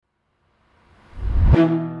All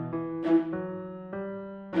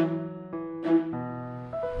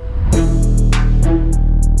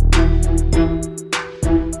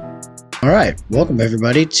right, welcome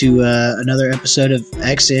everybody to another episode of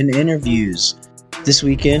XN Interviews. This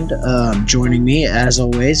weekend, joining me as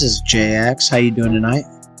always is JX. How you doing tonight?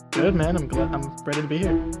 Good, man. I'm ready to be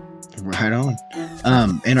here. Right on.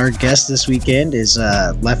 And our guest this weekend is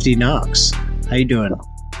Lefty Knox. How you doing?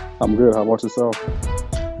 I'm good. How about yourself?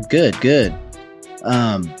 Good.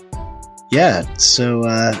 Yeah.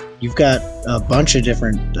 So you've got a bunch of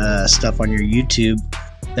different stuff on your YouTube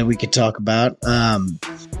that we could talk about. I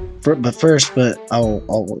want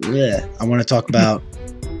to talk about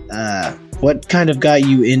what kind of got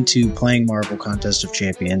you into playing Marvel Contest of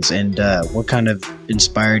Champions, and what kind of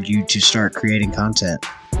inspired you to start creating content.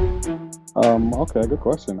 Okay, good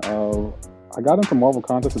question. I got into Marvel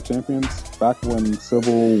Contest of Champions back when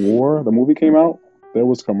Civil War, the movie, came out. There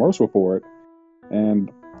was a commercial for it, and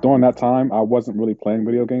during that time, I wasn't really playing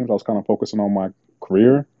video games. I was kind of focusing on my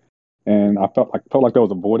career. And I felt like there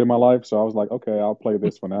was a void in my life, so I was like, okay, I'll play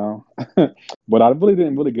this for now. But I really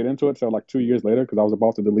didn't get into it until like 2 years later, because I was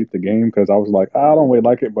about to delete the game because I was like, I don't really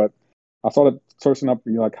like it. But I started searching up,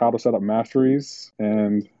 like how to set up masteries,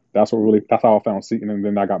 and that's how I found Seaton, and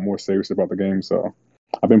then I got more serious about the game. So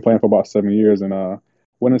I've been playing for about 7 years, and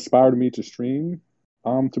what inspired me to stream,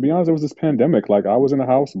 to be honest, it was this pandemic. Like, I was in the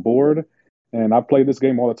house bored, and I played this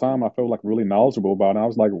game all the time. I felt like really knowledgeable about it. And I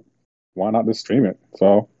was like, why not just stream it?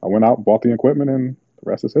 So I went out, bought the equipment, and the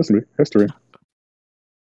rest is history.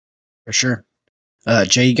 For sure.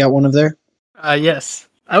 Jay, you got one of there? Yes.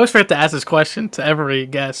 I always forget to ask this question to every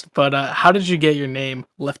guest, but how did you get your name,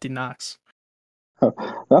 Lefty Knox?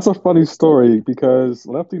 That's a funny story, because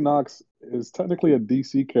Lefty Knox is technically a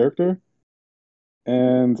DC character,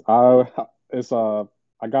 and I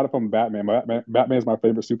got it from Batman. Batman is my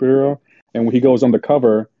favorite superhero, and when he goes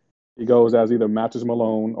undercover, he goes as either Matches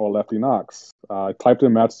Malone or Lefty Knox. I typed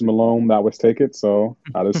in Matches Malone, that was take it, so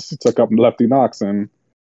I just took up Lefty Knox, and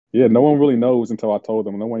yeah, no one really knows until I told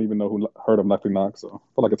them. No one even heard of Lefty Knox, so I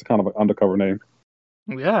feel like it's kind of an undercover name.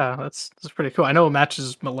 Yeah, that's pretty cool. I know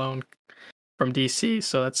Matches Malone from DC,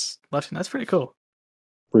 so that's pretty cool.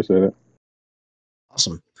 Appreciate it.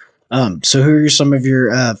 Awesome. So who are some of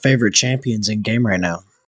your favorite champions in game right now?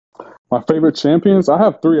 My favorite champions, I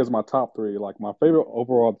have 3 as my top 3. Like, my favorite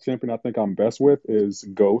overall champion I think I'm best with is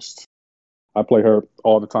Ghost. I play her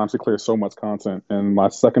all the time. She clears so much content. And my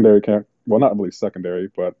secondary character, well, not really secondary,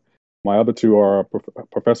 but my other 2 are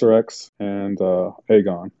Professor X and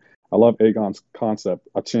Aegon. I love Aegon's concept,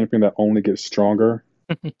 a champion that only gets stronger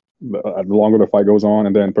the longer the fight goes on.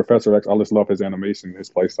 And then Professor X, I just love his animation, his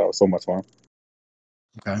playstyle. It's so much fun.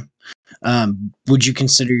 Okay. Would you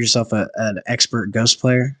consider yourself an expert Ghost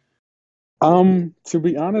player? To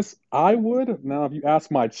be honest, I would. Now, if you ask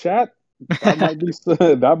my chat, that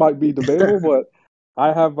might be debatable, but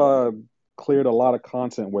I have cleared a lot of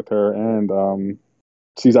content with her, and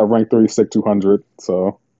she's at rank 36, 200.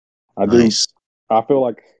 So I Nice. I feel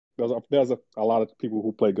like there's a lot of people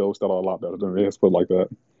who play Ghost that are a lot better than me. Let's put it like that.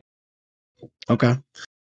 Okay.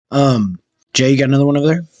 Jay, you got another one over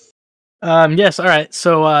there? Yes. All right.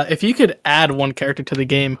 So if you could add one character to the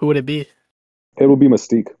game, who would it be? It would be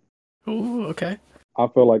Mystique. Ooh, okay. I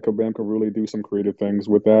feel like Kabam could really do some creative things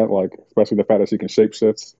with that, like especially the fact that she can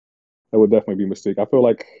shapeshift. It would definitely be Mystique. I feel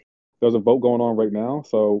like there's a vote going on right now,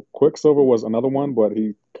 so Quicksilver was another one, but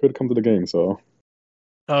he could come to the game. So.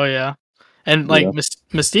 Oh yeah, and like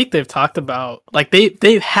Mystique, they've talked about, like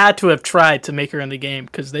they've had to have tried to make her in the game,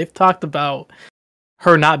 because they've talked about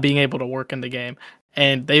her not being able to work in the game,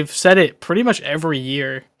 and they've said it pretty much every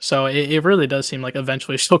year. So it really does seem like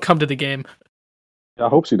eventually she'll come to the game. I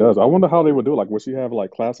hope she does. I wonder how they would do it. Like, would she have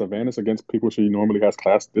like class advantage against people she normally has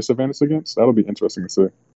class disadvantage against? That'll be interesting to see.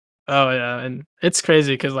 Oh yeah, and it's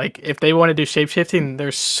crazy because like if they want to do shapeshifting,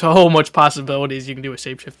 there's so much possibilities you can do with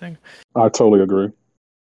shapeshifting. I totally agree.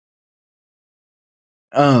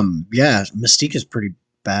 Yeah, Mystique is pretty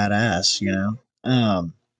badass, you know.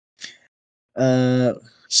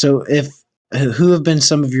 So who have been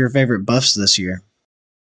some of your favorite buffs this year?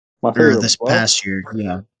 My favorite or this buff? past year?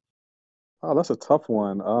 Yeah. Oh, that's a tough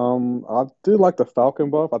one. I did like the Falcon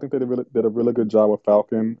buff. I think they did a really good job with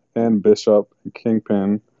Falcon and Bishop and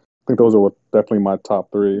Kingpin. I think those are definitely my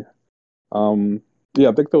top 3. Yeah,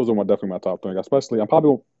 I think those are definitely my top 3. Especially, I'm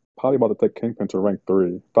probably about to take Kingpin to rank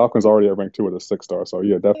 3. Falcon's already at rank 2 with a 6-star. So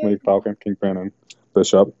yeah, definitely Falcon, Kingpin, and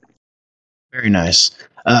Bishop. Very nice.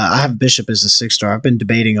 I have Bishop as a 6-star. I've been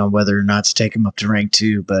debating on whether or not to take him up to rank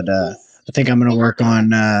 2, but I think I'm going to work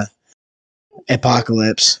on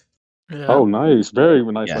Apocalypse. Yeah. Oh, nice. Very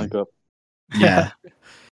nice rank up. Yeah.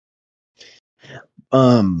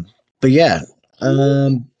 But yeah.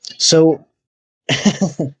 So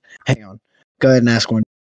hang on. Go ahead and ask one.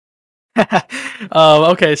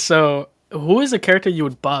 Okay, so who is a character you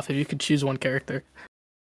would buff if you could choose one character?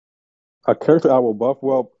 A character I will buff.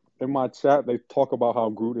 Well, in my chat, they talk about how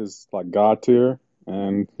Groot is like God tier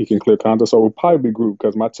and he can clear contest. So it would probably be Groot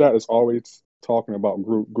because my chat is always talking about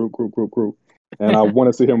Groot. And I want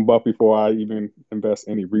to see him buff before I even invest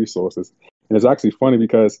any resources. And it's actually funny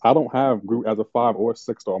because I don't have Groot as a 5 or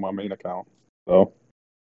 6 star on my main account. So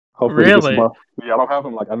hopefully he gets Really? buff. Yeah, I don't have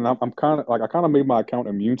him like I'm kind of like I kind of made my account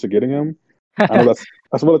immune to getting him. I know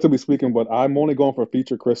that's relatively speaking, but I'm only going for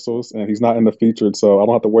featured crystals, and he's not in the featured, so I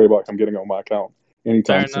don't have to worry about him getting on my account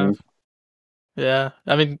anytime Fair soon. enough. Yeah,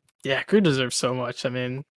 I mean, yeah, Groot deserves so much. I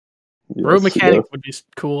mean, road Yes, he mechanic does. would be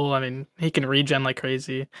cool. I mean, he can regen like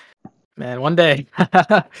crazy. Man, one day.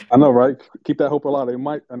 I know, right? Keep that hope alive. They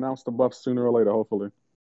might announce the buff sooner or later, hopefully.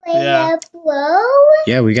 Yeah.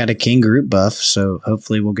 Yeah, we got a King Groot buff, so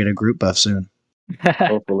hopefully we'll get a Groot buff soon.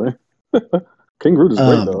 Hopefully. King Groot is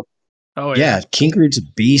great, though. Oh Yeah, yeah, King Groot's a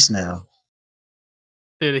beast now.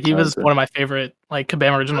 dude, he I was agree. one of my favorite like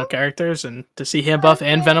Kabam original characters, and to see him buff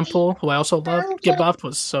and Venompool, who I also love, get buffed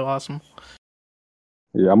was so awesome.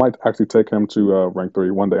 Yeah, I might actually take him to rank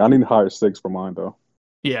 3 one day. I need higher 6 for mine, though.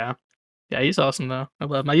 Yeah, yeah, he's awesome though. I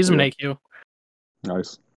love him. I use him in AQ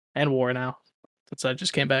Nice. and War now since I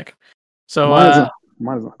just came back. So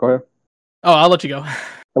Mine isn't. Go ahead. oh, I'll let you go.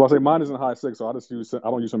 I was say mine isn't high 6, so I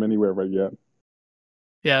don't use him anywhere right yet.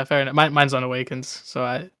 Yeah, fair enough. Mine's on Awakens, so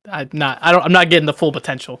I'm not getting the full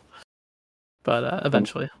potential, but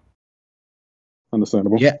eventually.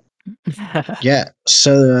 Understandable. Yeah, yeah.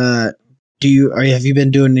 So, have you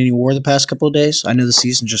been doing any war the past couple of days? I know the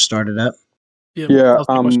season just started up. Yeah, that was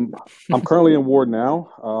my question. I'm currently in ward now.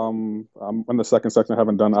 I'm in the second section. I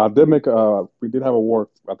haven't done. I did make. We did have a war.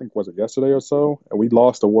 I think was it yesterday or so, and we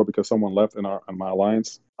lost a war because someone left in my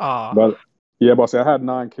alliance. But yeah, boss, I had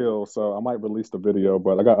 9 kills, so I might release the video.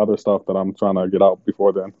 But I got other stuff that I'm trying to get out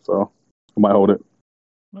before then, so I might hold it.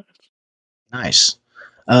 Nice.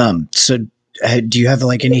 So do you have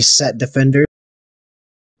like any set defenders?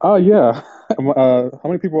 Yeah. How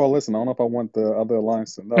many people are listening? I don't know if I want the other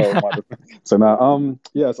alliance to know. So now,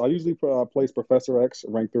 yes, I usually place Professor X,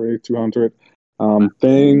 rank 3, 200.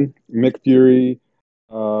 Thing, Mick Fury,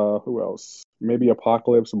 who else? Maybe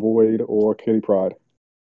Apocalypse, Void, or Kitty Pryde.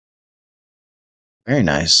 Very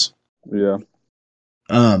nice. Yeah.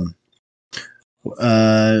 Have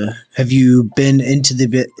you been into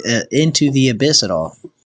the abyss at all?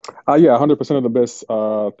 Yeah, 100% of the best.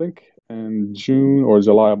 I think in June or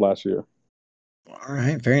July of last year. All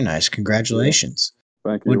right, very nice. Congratulations.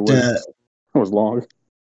 Yeah. Thank you. It was long.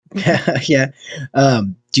 Yeah.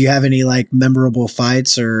 Do you have any like memorable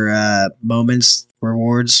fights or moments,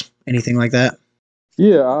 rewards, anything like that?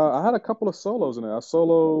 Yeah, I had a couple of solos in it. I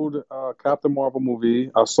soloed Captain Marvel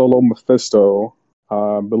movie. I soloed Mephisto.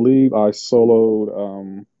 I believe I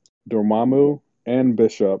soloed Dormammu and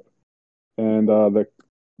Bishop. And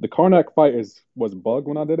the Karnak fight was bugged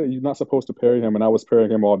when I did it. You're not supposed to parry him, and I was parrying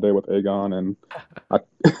him all day with Aegon, and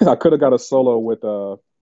I could have got a solo with on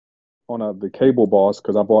the cable boss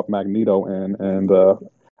because I brought Magneto in, and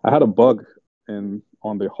I had a bug on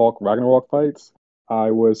the Hulk Ragnarok fights. I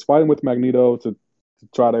was fighting with Magneto to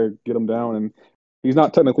try to get him down, and he's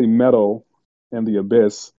not technically metal in the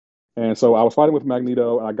abyss. And so I was fighting with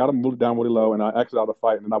Magneto, and I got him down really low, and I exited out of the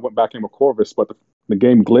fight, and then I went back in with Corvus, but the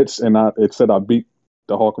game glitched, and it said I beat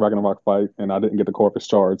the Hulk Ragnarok fight, and I didn't get the Corvus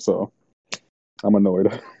charge, so I'm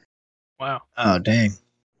annoyed. Wow. Oh, dang.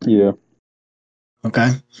 Yeah. Okay.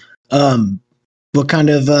 What kind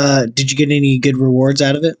of did you get any good rewards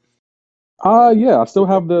out of it? Yeah, I still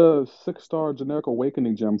have the 6-star generic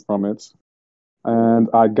awakening gem from it. And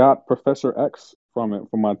I got Professor X from it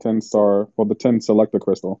for my 10-star for the 10 selector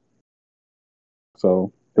crystal.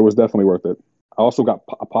 So it was definitely worth it. I also got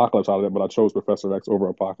Apocalypse out of it, but I chose Professor X over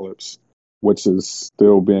Apocalypse, which is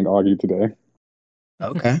still being argued today.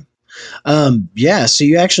 Okay. Yeah, so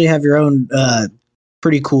you actually have your own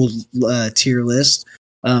pretty cool tier list.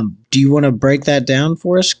 Do you want to break that down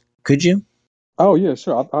for us? Could you? Oh, yeah,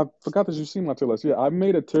 sure. I forgot that you've seen my tier list. Yeah, I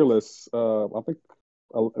made a tier list, I think,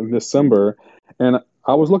 in December, and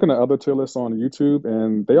I was looking at other tier lists on YouTube,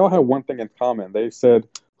 and they all have one thing in common. They said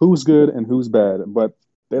who's good and who's bad, but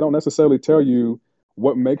they don't necessarily tell you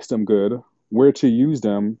what makes them good, where to use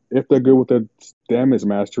them, if they're good with their damage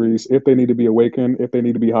masteries, if they need to be awakened, if they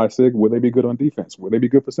need to be high sig, will they be good on defense? Will they be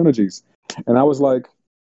good for synergies? And I was like,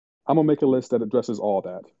 I'm going to make a list that addresses all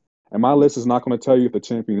that. And my list is not going to tell you if the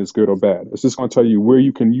champion is good or bad. It's just going to tell you where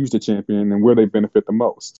you can use the champion and where they benefit the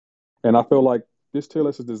most. And I feel like this tier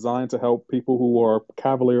list is designed to help people who are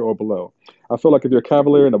Cavalier or below. I feel like if you're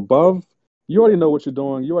Cavalier and above, you already know what you're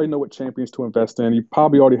doing. You already know what champions to invest in. You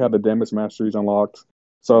probably already have the damage masteries unlocked.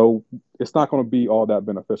 So it's not going to be all that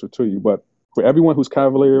beneficial to you. But for everyone who's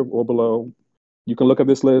Cavalier or below, you can look at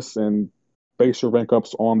this list and base your rank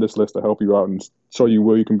ups on this list to help you out and show you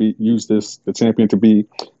where you can use the champion to be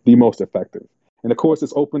the most effective. And of course,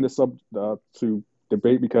 it's open this up to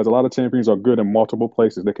debate because a lot of champions are good in multiple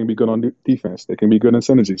places. They can be good on defense. They can be good in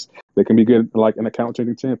synergies. They can be good like an account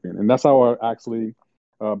changing champion. And that's how I actually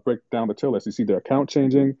break down the tier list. You see the account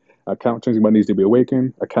changing but needs to be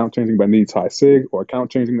awakened, account changing but needs high sig, or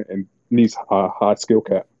account changing and needs high skill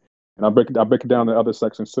cap. And I break it down in other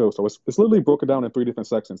sections too. So it's literally broken down in 3 different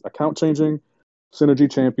sections: account changing, synergy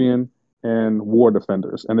champion, and war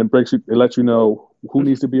defenders. And it lets you know who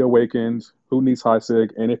needs to be awakened, who needs high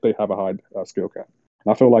sig, and if they have a high skill cap.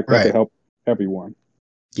 And I feel like that could help everyone.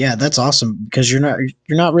 Yeah, that's awesome because you're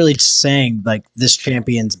not really saying like this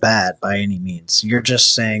champion's bad by any means. You're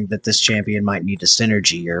just saying that this champion might need a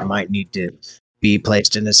synergy or might need to be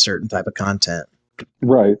placed in a certain type of content.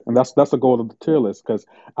 Right, and that's the goal of the tier list. Because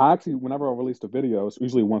I actually, whenever I release the videos,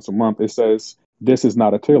 usually once a month, it says this is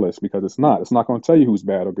not a tier list because it's not. It's not going to tell you who's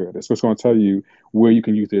bad or good. It's just going to tell you where you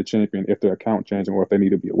can use their champion if their account changing or if they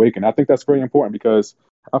need to be awakened. I think that's very important because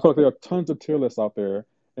I feel like there are tons of tier lists out there,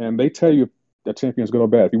 and they tell you if the champion is good or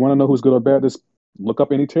bad. If you want to know who's good or bad, just look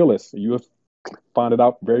up any tier list. You will find it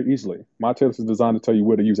out very easily. My tier list is designed to tell you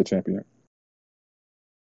where to use a champion.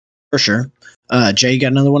 For sure. Jay, you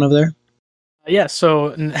got another one over there? Yeah,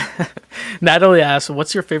 so Natalie asked,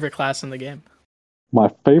 what's your favorite class in the game?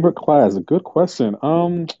 My favorite class? A good question. I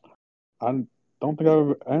don't think I've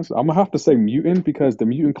ever answered. I'm going to have to say mutant because the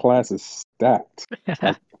mutant class is stacked.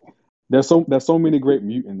 Like, there's so many great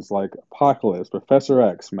mutants like Apocalypse, Professor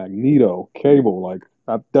X, Magneto, Cable. Like,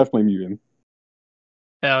 definitely mutant.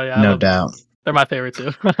 Hell yeah. No doubt. They're my favorite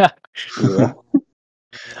too. Yeah.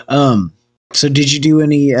 So did you do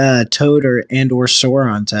any Toad or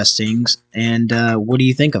Sauron testings, and what do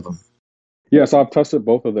you think of them? Yeah, so I've tested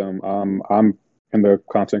both of them. I'm in the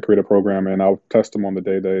content creator program, and I'll test them on the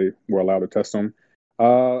day they were allowed to test them.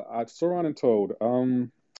 Sauron and Toad.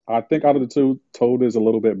 I think out of the two, Toad is a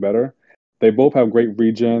little bit better. They both have great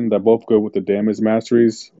regen. They're both good with the damage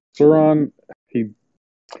masteries. Sauron,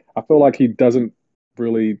 I feel like he doesn't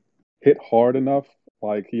really hit hard enough.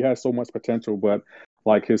 Like, he has so much potential, but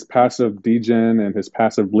like his passive degen and his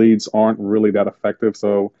passive bleeds aren't really that effective.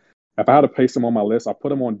 So if I had to place him on my list, I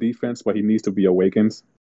put him on defense, but he needs to be awakened.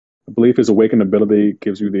 I believe his awakened ability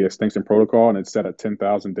gives you the extinction protocol, and it's set at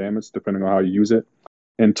 10,000 damage, depending on how you use it.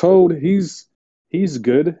 And Toad, he's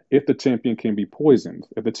good if the champion can be poisoned.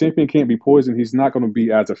 If the champion can't be poisoned, he's not going to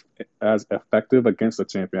be as effective against the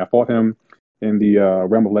champion. I fought him in the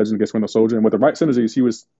Realm of Legends against Winter Soldier, and with the right synergies, he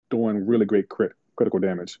was doing really great critical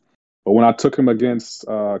damage. But when I took him against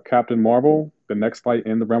Captain Marvel, the next fight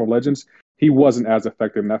in the Realm of Legends, he wasn't as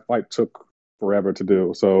effective, and that fight took forever to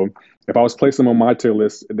do. So if I was placing them on my tier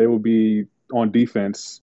list, they would be on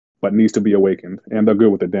defense, but needs to be awakened, and they're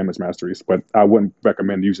good with the damage masteries. But I wouldn't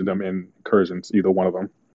recommend using them in incursions, either one of them.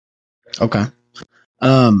 Okay.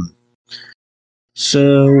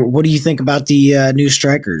 So what do you think about the new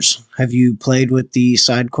strikers? Have you played with the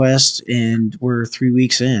side quest, and we're 3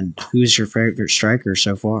 weeks in? Who's your favorite striker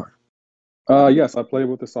so far? Yes, I played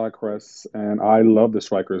with the side quests, and I love the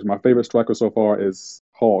strikers. My favorite striker so far is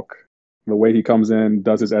Hulk. The way he comes in,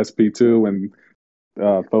 does his SP2, and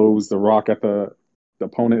throws the rock at the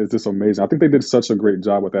opponent is just amazing. I think they did such a great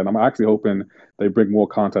job with that. And I'm actually hoping they bring more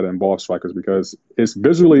content and boss strikers because it's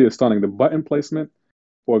visually stunning. The button placement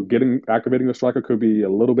for activating the striker could be a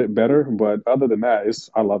little bit better, but other than that,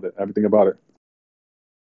 I love it. Everything about it.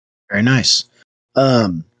 Very nice.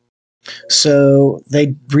 So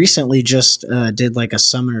they recently just did like a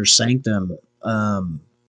Summoner Sanctum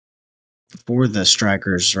for the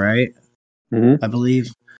strikers, right? Mm-hmm. I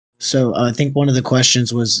believe. So I think one of the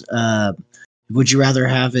questions was, would you rather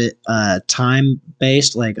have it time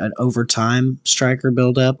based, like an overtime striker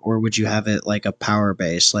build up, or would you have it like a power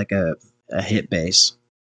base, like a hit base,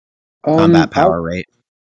 combat power rate?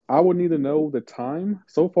 I would need to know the time.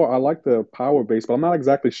 So far, I like the power base, but I'm not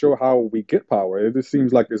exactly sure how we get power. It just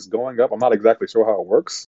seems like it's going up. I'm not exactly sure how it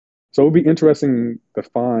works. So it would be interesting to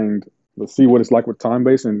see what it's like with time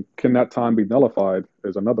base, and can that time be nullified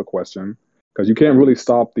is another question. Because you can't really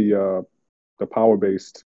stop the power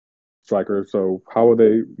based striker. So how are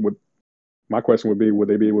they? My question would be: would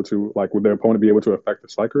they be able to, like, would their opponent be able to affect the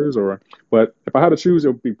strikers? But if I had to choose, it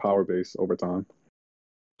would be power based over time.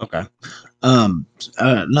 Okay.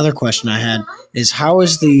 Another question I had is how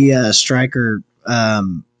is the striker?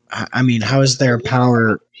 I mean, how is their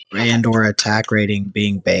power and or attack rating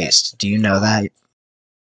being based? Do you know that?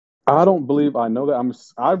 I don't believe I know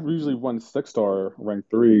that. I usually run 6-star rank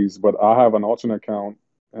threes, but I have an alternate account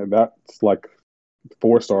and that's like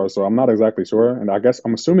 4 stars, so I'm not exactly sure. And I guess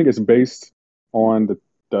I'm assuming it's based on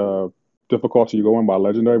the difficulty you go in by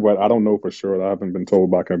legendary, but I don't know for sure. I haven't been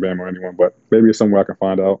told by Kabam or anyone, but maybe it's somewhere I can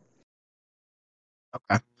find out.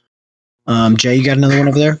 Okay. Jay, you got another one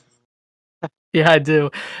over there? Yeah, I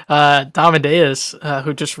do. Damadeus,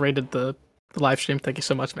 who just rated the live stream, thank you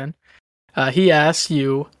so much, man. He asks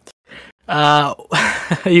you,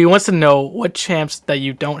 he wants to know what champs that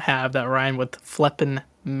you don't have that rhyme with Fleppin'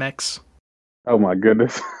 Mex. Oh my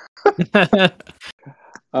goodness.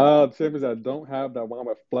 Champions that don't have that one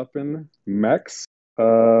with Fleppin' Mex.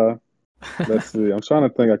 Let's see. I'm trying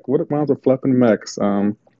to think like what rounds with Fleppin' Mex.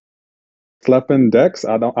 Fleppin' Dex.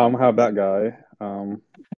 I don't have that guy.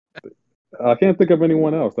 I can't think of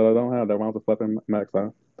anyone else that I don't have that rounds with Fleppin' Mex.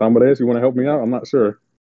 Amadeus, you want to help me out? I'm not sure.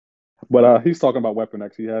 But he's talking about Weapon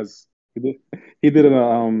X. He did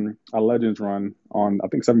a Legends run on I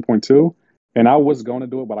think 7.2, and I was going to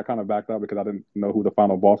do it, but I kind of backed out because I didn't know who the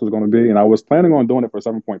final boss was going to be, and I was planning on doing it for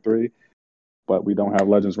 7.3, but we don't have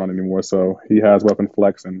Legends run anymore, so he has Weapon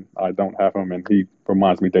Flex, and I don't have him, and he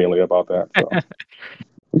reminds me daily about that. So.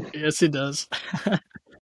 Yes, he does.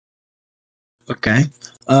 Okay.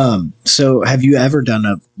 So have you ever done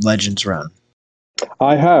a Legends run?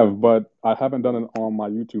 I have, but I haven't done it on my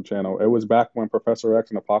YouTube channel. It was back when Professor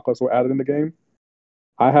X and Apocalypse were added in the game.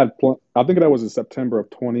 I think that was in September of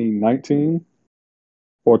 2019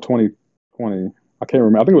 or 2020. I can't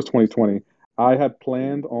remember. I think it was 2020. I had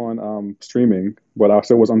planned on streaming, but I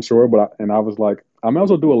still was unsure. I was like, I might as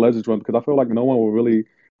well do a Legends run because I feel like no one will really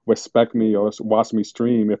respect me or watch me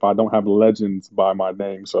stream if I don't have Legends by my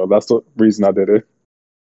name. So that's the reason I did it.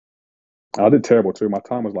 I did terrible too. My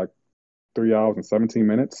time was like 3 hours and 17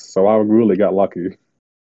 minutes. So I really got lucky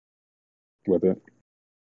with it.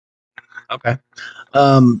 Okay.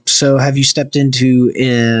 So have you stepped into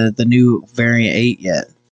the new variant 8 yet?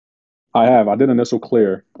 I have. I did initial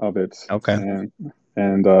clear of it. Okay.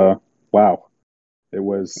 And wow, it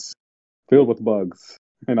was filled with bugs,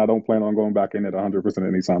 and I don't plan on going back in it 100%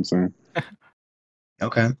 anytime soon.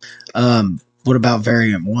 Okay. What about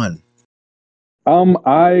variant 1?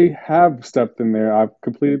 I have stepped in there. I've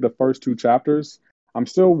completed the first 2 chapters. I'm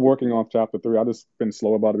still working on chapter 3. I've just been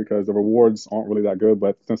slow about it because the rewards aren't really that good.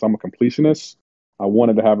 But since I'm a completionist, I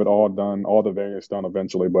wanted to have it all done, all the variants done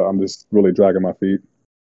eventually. But I'm just really dragging my feet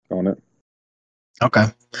on it. Okay.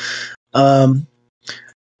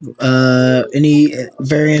 Any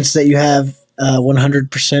variants that you have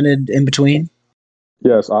 100%ed in between?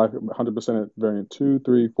 Yes, I 100% variant 2,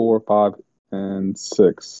 3, 4, 5, and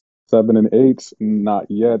 6. 7 and 8, not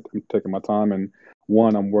yet. I'm taking my time, and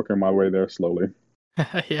 1, I'm working my way there slowly.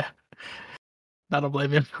 Yeah, I don't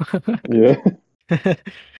blame you. Yeah.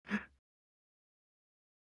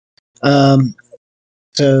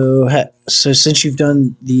 So since you've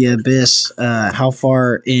done the Abyss, how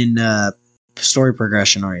far in story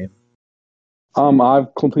progression are you?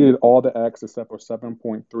 I've completed all the acts except for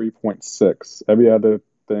 7.3.6. Every other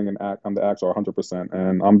thing in act on the acts are 100%,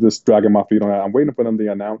 and I'm just dragging my feet on that. I'm waiting for them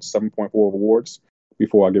to announce 7.4 rewards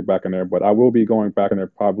before I get back in there, but I will be going back in there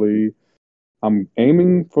probably. I'm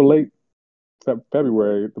aiming for late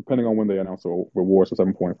February, depending on when they announce the rewards for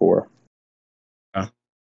 7.4.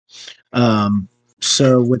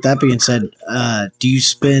 So with that being said, do you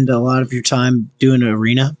spend a lot of your time doing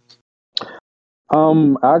arena?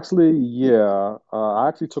 Actually, yeah. I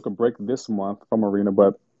actually took a break this month from arena,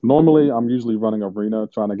 but normally I'm usually running arena,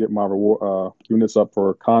 trying to get my reward units up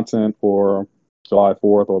for content for July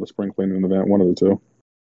 4th or the spring cleaning event, one of the two.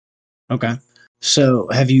 Okay. So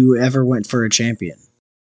have you ever went for a champion?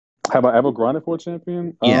 Have I ever grinded for a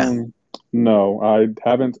champion? Yeah. No, I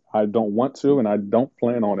haven't. I don't want to, and I don't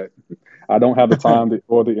plan on it. I don't have the time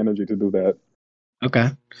or the energy to do that. Okay.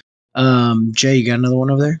 Jay, you got another one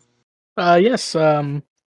over there? Yes. So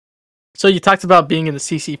you talked about being in the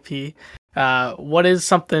CCP. What is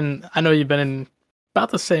something I know you've been in about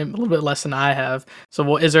the same, a little bit less than I have.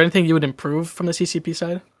 So, is there anything you would improve from the CCP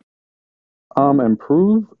side?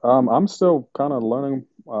 Improve. I'm still kind of learning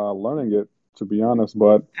it, to be honest.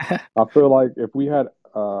 But I feel like if we had,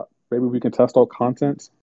 maybe we can test out content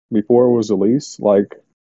before it was released, like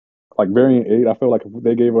variant 8. I feel like if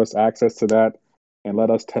they gave us access to that and let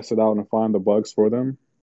us test it out and find the bugs for them,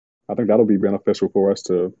 I think that'll be beneficial for us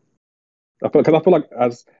to. Because I feel like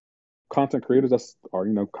as content creators, that's our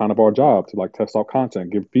kind of our job to like test out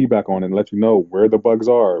content, give feedback on it, and let you know where the bugs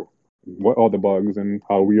are, what are the bugs, and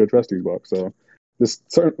how we address these bugs. So this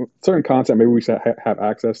certain content maybe we should have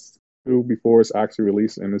access to before it's actually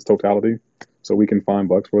released in its totality, so we can find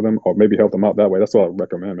bugs for them or maybe help them out that way. That's what I would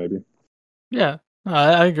recommend, maybe. Yeah,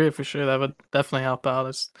 I agree for sure. That would definitely help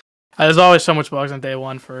out. There's always so much bugs on day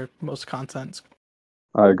one for most content.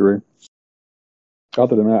 I agree.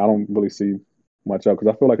 Other than that, I don't really see much up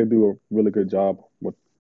because I feel like they do a really good job with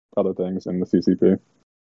other things in the CCP.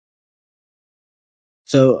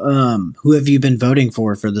 So, who have you been voting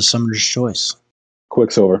for the Summoner's Choice?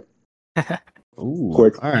 Quicksilver. Ooh,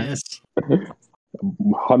 Quick. all right. Yes.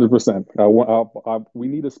 100%. We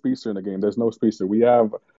need a speedster in the game. There's no speedster. We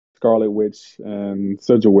have Scarlet Witch and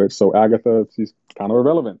Sigil Witch, so Agatha, she's kind of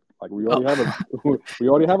irrelevant. Like we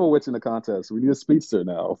already have a witch in the contest. We need a speedster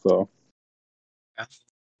now. So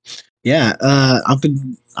yeah, I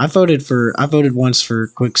voted once for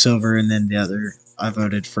Quicksilver, and then the other I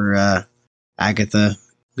voted for Agatha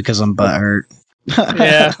because I'm butthurt.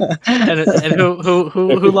 Yeah, and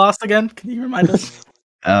who lost again? Can you remind us?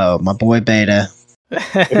 Oh, my boy Beta.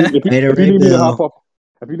 if you need me to hop off,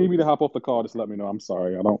 if you need me to hop off the call, just let me know. I'm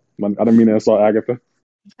sorry. I didn't mean to insult Agatha.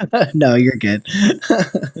 No, you're good.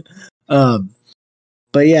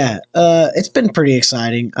 But yeah, it's been pretty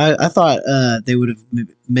exciting. I thought they would have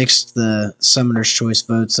mixed the Summoner's Choice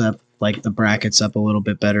votes up, like the brackets up a little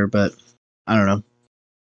bit better, but I don't know.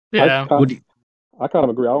 Yeah. I kind of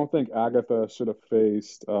agree. I don't think Agatha should have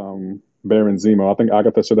faced Baron Zemo. I think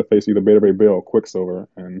Agatha should have faced either Beta Ray Bill or Quicksilver,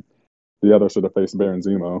 and the other should have faced Baron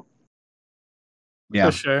Zemo. Yeah,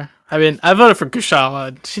 for sure. I mean, I voted for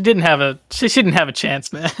Kushala. She didn't have a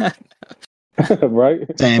chance, man. Right?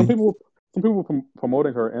 same. Some people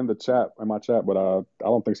promoting her in my chat, but I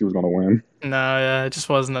don't think she was going to win. No, yeah, it just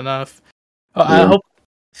wasn't enough. Oh, Yeah. I hope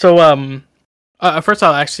so. First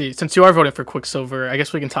I'll actually, since you are voting for Quicksilver, I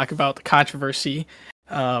guess we can talk about the controversy,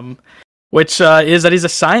 which is that he's a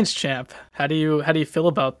science champ. How do you feel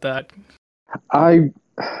about that? I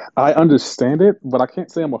understand it, but I can't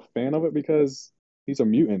say I'm a fan of it because he's a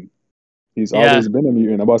mutant. He's always been a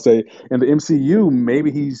mutant. I'm about to say in the MCU,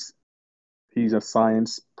 maybe he's a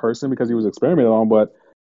science person because he was experimented on, but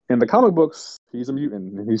in the comic books, he's a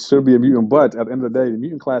mutant. He should be a mutant, but at the end of the day, the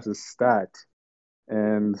mutant class is stacked.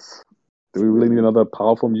 And do we really need another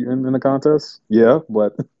powerful mutant in the contest? Yeah,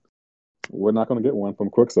 but we're not going to get one from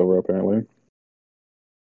Quicksilver, apparently.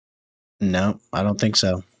 No, I don't think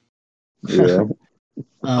so. Yeah. Hold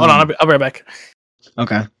on, I'll be right back.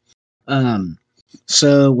 Okay.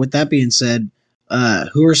 So with that being said,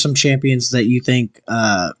 who are some champions that you think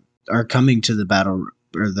are coming to the battle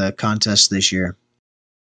or the contest this year?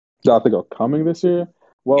 I think are coming this year.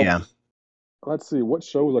 Well, yeah. Let's see what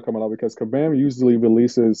shows are coming out because Kabam usually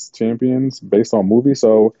releases champions based on movies.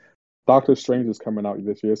 So Doctor Strange is coming out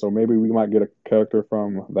this year, so maybe we might get a character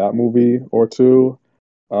from that movie or two.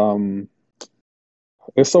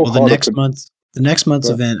 It's so hard. The next month's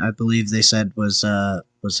event, I believe they said was a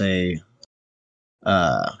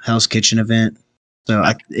Hell's Kitchen event. So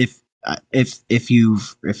if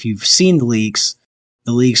you've seen the leaks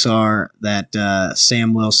are that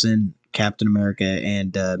Sam Wilson, Captain America,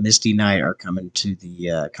 and Misty Knight are coming to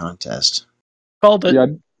the contest. Called it. Yeah,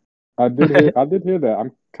 I did hear that.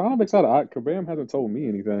 I'm kind of excited. Kabam hasn't told me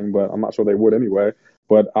anything, but I'm not sure they would anyway.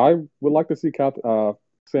 But I would like to see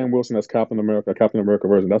Sam Wilson as Captain America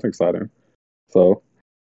version. That's exciting. So,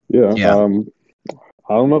 yeah.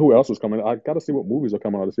 I don't know who else is coming. I got to see what movies are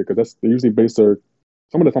coming out this year because they usually base their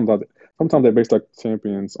sometimes they base their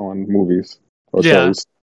champions on movies or shows.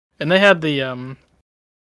 And they had the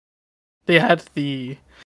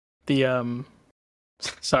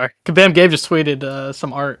sorry, Kabam Gabe just tweeted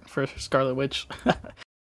some art for Scarlet Witch.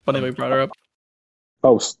 Funny we brought her up.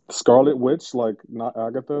 Oh, Scarlet Witch, like not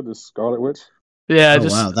Agatha, just Scarlet Witch. Yeah,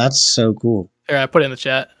 wow, that's so cool. Here, I put it in the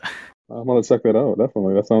chat. I'm gonna check that out.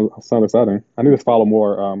 Definitely, that sounds exciting. I need to follow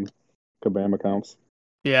more Kabam accounts.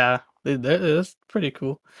 Yeah, that's pretty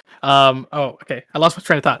cool. Oh, okay, I lost my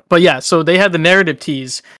train of thought. But yeah, so they had the narrative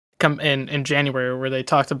tease come in January where they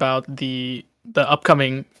talked about the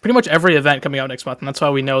upcoming pretty much every event coming out next month, and that's why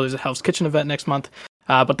we know there's a Hell's Kitchen event next month.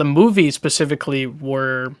 But the movies specifically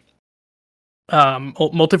were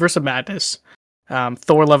Multiverse of Madness,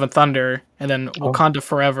 Thor: Love and Thunder, and then Wakanda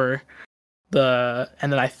Forever.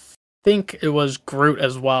 And then I think it was Groot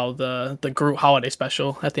as well, the Groot holiday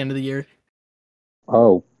special at the end of the year.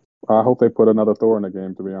 Oh, I hope they put another Thor in the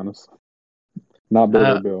game. To be honest, not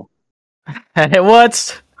Baby Bill.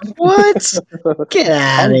 What? Get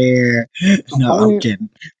out of here! No, I'm kidding.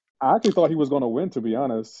 I actually thought he was going to win, to be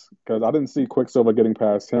honest, because I didn't see Quicksilver getting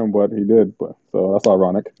past him, but he did. So that's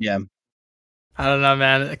ironic. Yeah. I don't know,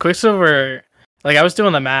 man. Quicksilver, Like I was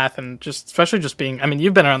doing the math and just especially just being I mean,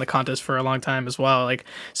 you've been around the contest for a long time as well, like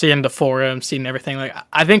seeing the forums, seeing everything. Like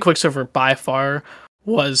I think Quicksilver by far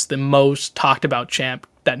was the most talked about champ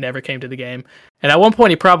that never came to the game. And at one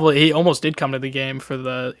point he almost did come to the game for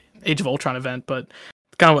the Age of Ultron event, but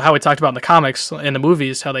kind of how we talked about in the comics and the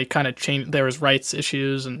movies, how they kind of changed there was rights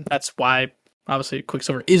issues, and that's why obviously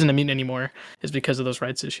Quicksilver isn't a mutant anymore, is because of those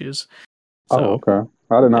rights issues. Oh, So okay.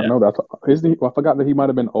 I did not yeah. know that. I forgot that he might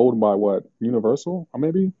have been owned by what? Universal, or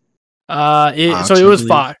maybe? So Fox, it I was believe.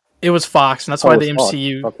 Fox. It was Fox, and that's Oh, why it's the Fox.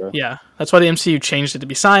 MCU. Okay. Yeah, that's why the MCU changed it to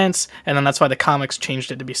be science, and then that's why the comics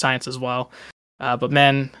changed it to be science as well. But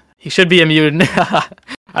man, he should be a mutant.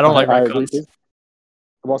 I don't like I agree. retcons.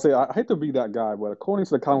 Well, say I hate to be that guy, but according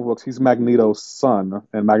to the comic books, he's Magneto's son,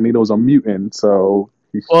 and Magneto's a mutant, so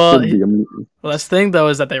he Well, should be a mutant. well, that's the thing though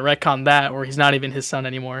is that they retcon that, where he's not even his son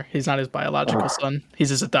anymore. He's not his biological Ah, son. He's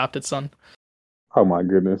his adopted son. oh my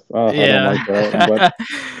goodness, I don't like that, but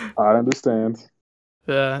Yeah. I understand.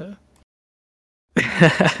 Yeah.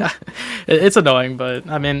 It's annoying, but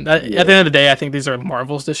I mean, at the Yeah. end of the day, I think these are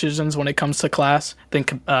Marvel's decisions when it comes to class. I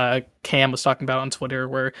think Cam was talking about on Twitter,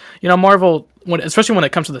 where Marvel, especially when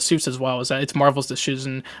it comes to the suits as well, is that it's Marvel's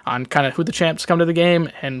decision on kind of who the champs come to the game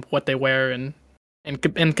and what they wear, and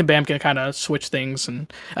Kabam can kind of switch things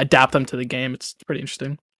and adapt them to the game. It's pretty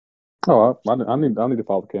interesting. Oh, I need to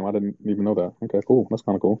follow Cam. I didn't even know that. Okay, cool. That's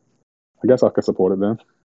kind of cool. I guess I could support it then.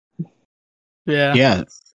 Yeah. Yeah.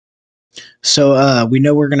 So we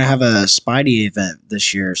know we're gonna have a Spidey event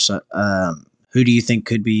this year. So who do you think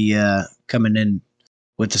could be coming in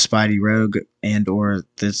with the Spidey Rogue and or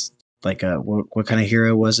this like what kind of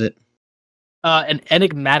hero was it? An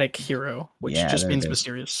enigmatic hero, which Yeah, just there it means is.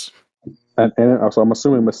 mysterious. And so I'm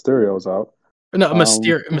assuming Mysterio's out. No, Um,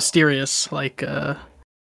 mysterious. Like,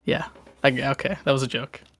 yeah. Okay, that was a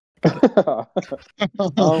joke. that's a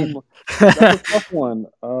tough one.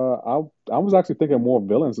 I was actually thinking more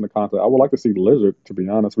villains in the content. I would like to see Lizard, to be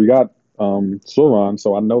honest. We got Sauron,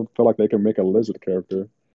 so I feel like they can make a Lizard character.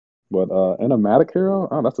 But enigmatic hero,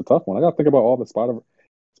 oh, that's a tough one. I gotta think about all the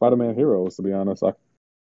Spider-Man heroes. To be honest, I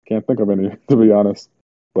can't think of any. To be honest,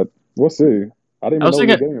 but we'll see. I didn't I even was know we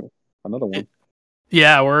were thinking, getting another one.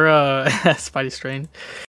 yeah, we're Spidey Strain.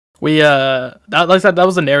 We that like that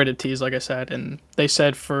was a narrative tease, like I said, and they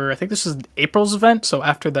said for I think this is April's event, so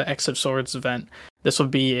after the X of Swords event, this will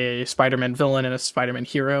be a Spider-Man villain and a Spider-Man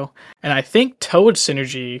hero, and I think Toad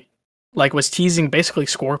Synergy like was teasing basically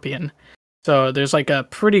Scorpion. So there's like a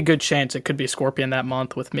pretty good chance it could be Scorpion that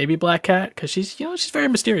month with maybe Black Cat because she's very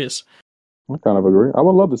mysterious. I kind of agree. I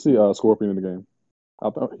would love to see Scorpion in the game.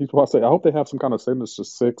 He's what I say. I hope they have some kind of Signature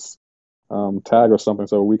Six tag or something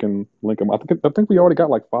so we can link them. I think we already got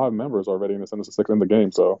like 5 members already in the Signature Six in the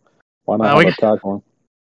game. So why not have We a tag on?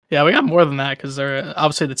 Yeah, we got more than that because they're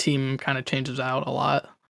obviously the team kind of changes out a lot.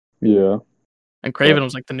 Yeah, And but Craven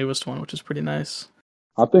was like the newest one, which is pretty nice.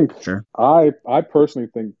 I think Sure. I personally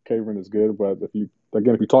think Cameron is good, but if you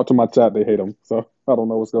talk to my chat, they hate him. So I don't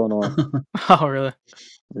know what's going on. Oh, really?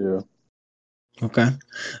 Yeah. Okay.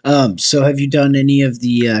 So have you done any of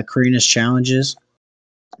the Karina's challenges?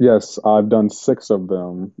 Yes, I've done 6 of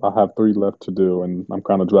them. I have 3 left to do, and I'm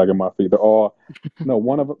kind of dragging my feet. They're all no,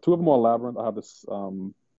 2 of them are Labyrinth. I have this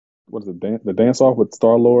what is it? The dance off with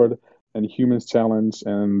Star Lord and Humans Challenge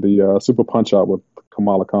and the Super Punch Out with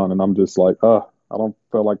Kamala Khan, and I'm just like, I don't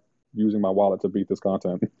feel like using my wallet to beat this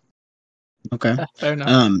content. Okay. Fair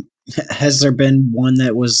enough. Has there been one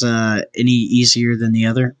that was any easier than the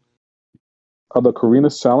other? The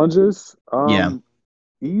Karina's challenges, Yeah.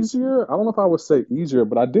 easier. I don't know if I would say easier,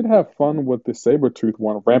 but I did have fun with the Sabretooth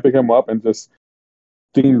one, ramping him up and just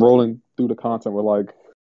steamrolling through the content with like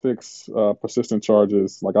 6 persistent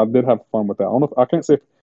charges. Like I did have fun with that. I don't know. I can't say if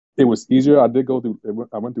it was easier. I did go through.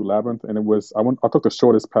 I went through Labyrinth, and I took the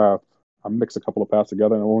shortest path. I mixed a couple of paths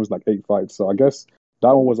together, and it was like 8 fights. So I guess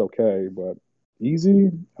that one was okay, but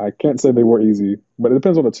easy. I can't say they were easy, but it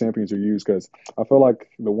depends on the champions you use. Because I feel like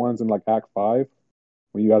the ones in like Act 5,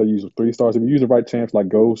 when you got to use 3 stars, if you use the right champs like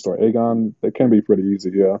Ghost or Aegon, they can be pretty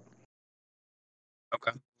easy. Yeah.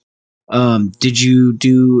 Okay. Did you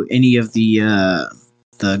do any of the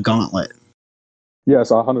gauntlet?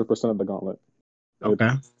 Yes, 100% of the gauntlet.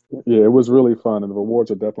 Okay. Yeah, it was really fun, and the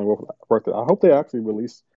rewards are definitely worth it. I hope they actually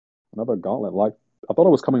release another gauntlet. Like I thought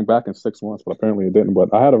it was coming back in 6 months, but apparently it didn't.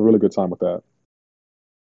 But I had a really good time with that.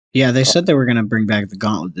 Yeah, they said they were going to bring back the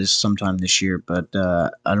gauntlet sometime this year, but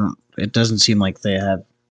I don't. It doesn't seem like they have.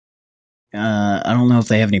 I don't know if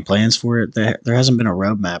they have any plans for it. There hasn't been a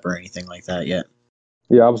roadmap or anything like that yet.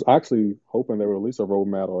 Yeah, I was actually hoping they would release a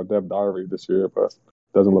roadmap or a dev diary this year, but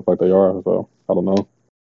it doesn't look like they are. So I don't know.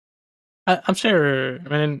 I'm sure. I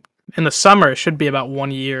mean, in the summer it should be about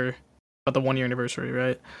 1 year, about the 1 year anniversary,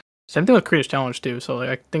 right? Same thing with Creators Challenge too. So like,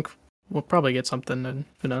 I think we'll probably get something, and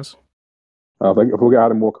who knows? I think if we got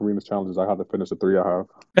adding more Karina's challenges, I have to finish the 3 I have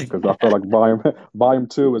because I feel like volume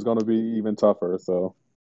 2 is going to be even tougher. So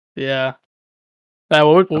Yeah.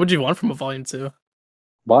 What would you want from a volume 2?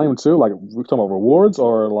 volume 2, like we're talking about rewards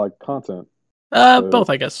or like content. Both,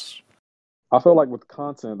 I guess. I feel like with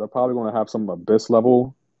content, they're probably going to have some abyss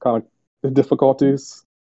level kind of difficulties.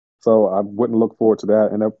 So I wouldn't look forward to that.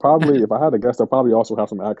 And they'll probably, if I had to guess, they'll probably also have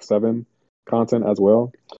some Act 7 content as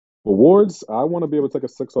well. Rewards, I want to be able to take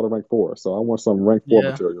a 6 out of rank 4. So I want some rank 4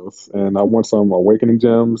 materials. And I want some awakening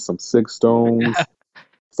gems, some 6 stones,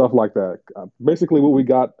 stuff like that. Basically, what we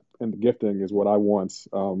got in the gifting is what I want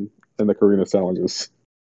in the Karina challenges.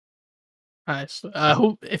 Nice.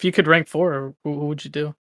 If you could rank 4, who would you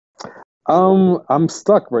do? I'm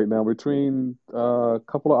stuck right now between a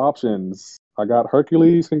couple of options. I got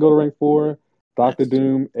Hercules can go to rank 4, Doctor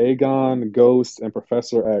Doom, Aegon, Ghost, and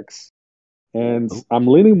Professor X. And I'm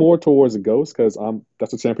leaning more towards Ghost because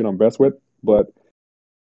that's the champion I'm best with. But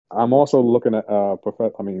I'm also looking at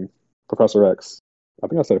Professor X. I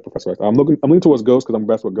think I said Professor X. I'm leaning towards Ghost because I'm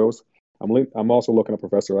best with Ghost. I'm also looking at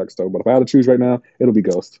Professor X though. But if I had to choose right now, it'll be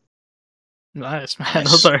Ghost. Nice, man.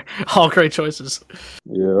 Those are all great choices.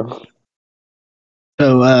 Yeah.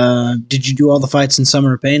 So, did you do all the fights in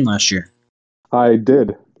Summer of Pain last year? I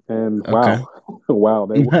did, and Okay. wow,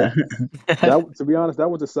 to be honest, that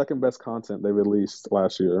was the second best content they released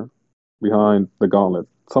last year, behind the Gauntlet.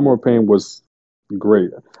 Summer of Pain was great.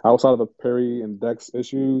 Outside of the Perry and Dex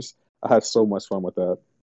issues, I had so much fun with that.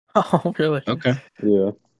 Oh, really? Okay.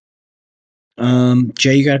 Yeah.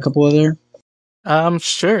 Jay, you got a couple other?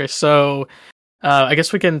 Sure. So, I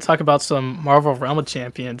guess we can talk about some Marvel Realm of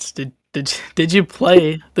Champions. Did you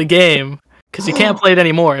play the game? Because you can't play it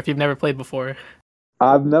anymore if you've never played before.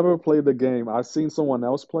 I've never played the game. I've seen someone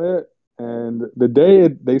else play it, and the day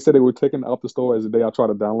they said they were taking it up the store is the day I tried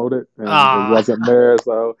to download it, and it wasn't there.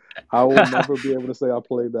 So I will never be able to say I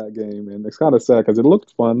played that game, and it's kind of sad because it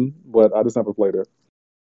looked fun, but I just never played it.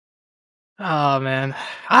 Oh man,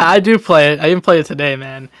 I do play it. I even played it today,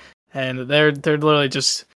 man. And they're literally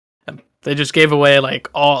they just gave away like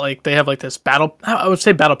all like they have like this battle. I would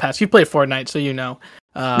say battle pass. You play Fortnite, so you know.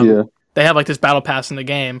 Yeah. They have like this battle pass in the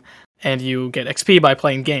game, and you get XP by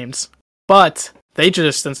playing games. But they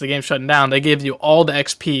just, since the game's shutting down, they give you all the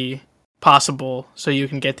XP possible, so you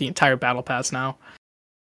can get the entire battle pass now.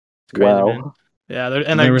 It's crazy, wow. man. Yeah,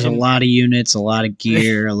 there was a lot of units, a lot of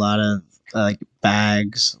gear, a lot of like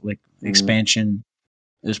bags, like expansion.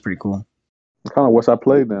 It was pretty cool. I kind of wish I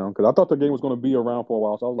played now because I thought the game was going to be around for a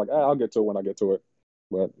while. So I was like, I'll get to it when I get to it.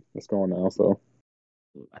 But it's going now. So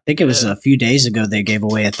I think it was a few days ago they gave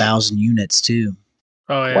away 1,000 units too.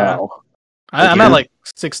 Oh yeah. Wow. I'm at like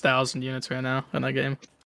 6,000 units right now in that game.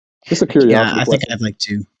 Just a curiosity. Yeah, I think I have like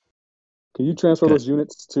 2. Can you transfer those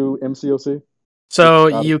units to MCOC?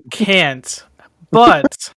 So you can't,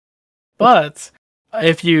 but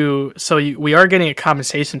if we are getting a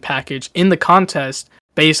compensation package in the contest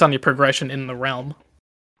based on your progression in the realm.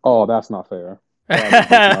 Oh, that's not fair.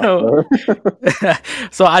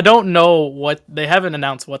 So I don't know they haven't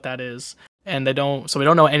announced what that is, and we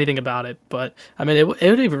don't know anything about it. But I mean, it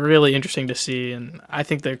would be really interesting to see, and I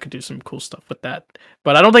think they could do some cool stuff with that.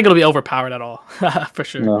 But I don't think it'll be overpowered at all, for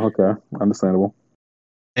sure. No, okay, understandable.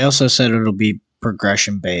 They also said it'll be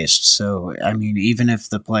progression based. So I mean, even if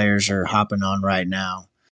the players are hopping on right now,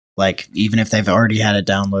 like even if they've already had it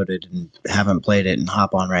downloaded and haven't played it and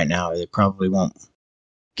hop on right now, they probably won't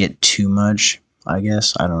get too much. I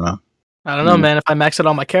guess I don't know. I don't know, man. If I max out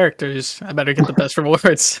all my characters, I better get the best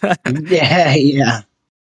rewards. Yeah.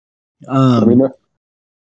 Let me know.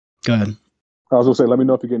 Go ahead. I was gonna say, let me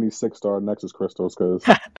know if you get any 6-star Nexus crystals, because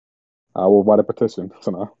I will write a petition.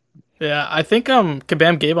 So now. Yeah, I think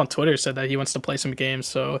Kabam Gabe on Twitter said that he wants to play some games,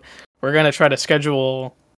 so we're gonna try to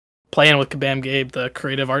schedule playing with Kabam Gabe, the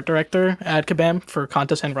creative art director at Kabam, for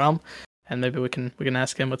Contest and Realm, and maybe we can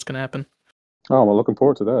ask him what's gonna happen. Oh, I'm looking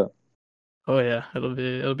forward to that. Oh yeah, it'll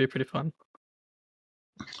be pretty fun.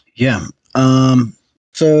 Yeah.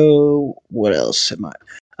 So what else am I?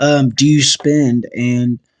 Do you spend,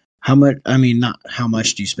 and how much? I mean, not how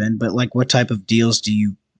much do you spend, but like what type of deals do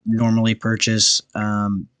you normally purchase?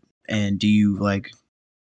 And do you like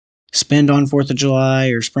spend on 4th of July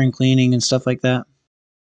or spring cleaning and stuff like that?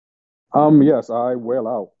 Yes, I whale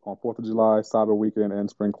out on 4th of July, Cyber Weekend, and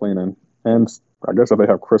spring cleaning. And I guess if they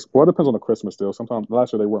have Christmas, well, it depends on the Christmas deal. Sometimes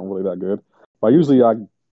last year they weren't really that good. But usually I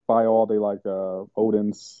buy all the like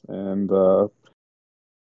Odin's and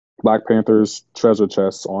Black Panther's treasure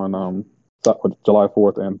chests on July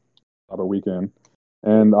 4th and Cyber Weekend.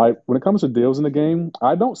 And when it comes to deals in the game,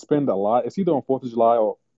 I don't spend a lot. It's either on 4th of July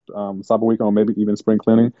or Cyber Weekend or maybe even spring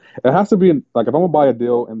cleaning. It has to be like if I'm gonna buy a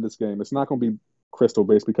deal in this game, it's not gonna be crystal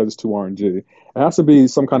based because it's too RNG. It has to be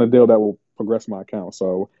some kind of deal that will progress my account.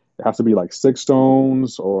 So it has to be like 6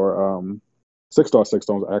 stones or 6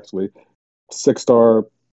 stones actually, 6 star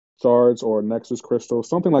shards or Nexus crystals,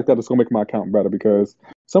 something like that. That's gonna make my account better because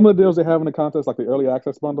some of the deals they have in the contest, like the early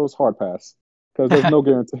access bundles, hard pass because there's no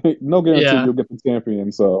guarantee, Yeah. you'll get the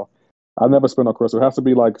champion. So I never spend on crystal. It has to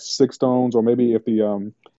be like 6 stones, or maybe if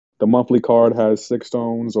the monthly card has 6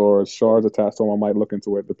 stones or shards attached to them, I might look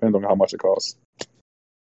into it, depending on how much it costs.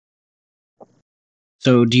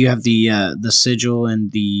 So do you have the sigil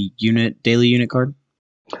and the daily unit card?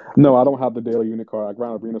 No, I don't have the daily unit card. I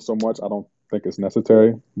grind arena so much, I don't think it's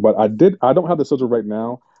necessary. But I did. I don't have the sigil right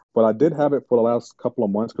now, but I did have it for the last couple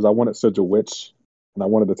of months because I wanted sigil witch, and I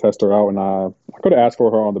wanted to test her out. And I could have asked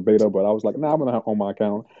for her on the beta, but I was like, nah, I'm gonna have her on my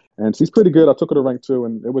account, and she's pretty good. I took her to rank 2,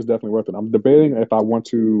 and it was definitely worth it. I'm debating if I want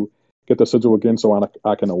to get the sigil again so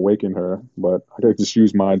I can awaken her, but I could just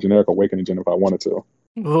use my generic awakening gen if I wanted to.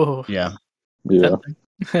 Oh, Yeah. Yeah,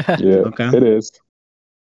 yeah, Okay. it is.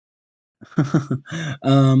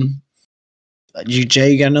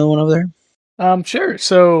 Jay, you got another one over there? Sure.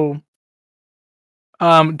 So,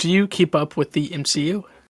 do you keep up with the MCU?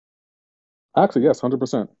 Actually, yes,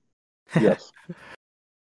 100%. Yes.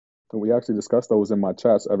 And we actually discuss those in my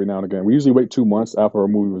chats every now and again. We usually wait 2 months after a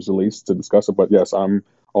movie was released to discuss it, but yes, I'm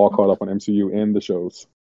all caught up on MCU and the shows.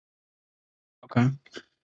 Okay.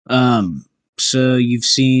 So you've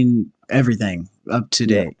seen everything up to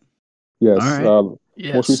Yeah. date. Yes. All right.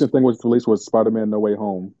 Yes. Most recent thing was released was Spider-Man: No Way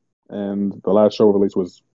Home, and the last show released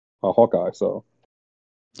was Hawkeye. So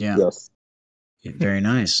Yeah. yes. Very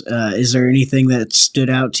nice. Is there anything that stood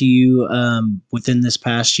out to you within this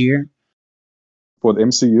past year? For the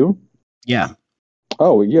MCU? Yeah.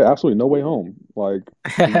 Oh yeah, absolutely. No Way Home. Like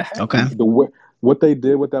Okay. what they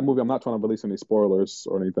did with that movie. I'm not trying to release any spoilers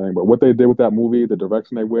or anything, but what they did with that movie, the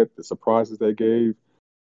direction they went, the surprises they gave,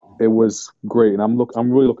 it was great. And I'm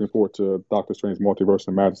really looking forward to Doctor Strange Multiverse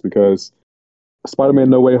of Madness because Spider-Man: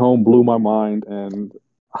 No Way Home blew my mind, and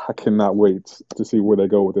I cannot wait to see where they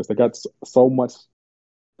go with this. They got so much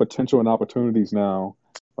potential and opportunities now.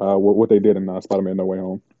 What they did in Spider-Man: No Way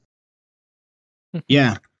Home.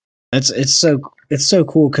 Yeah. It's so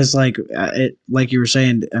cool because like you were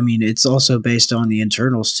saying, I mean, it's also based on the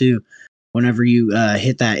internals too. Whenever you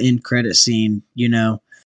hit that end credit scene,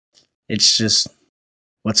 it's just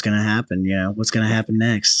what's gonna happen. What's gonna happen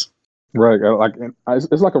next. Right.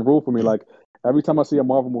 It's like a rule for me. Like every time I see a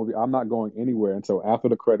Marvel movie, I'm not going anywhere until after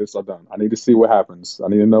the credits are done. I need to see what happens. I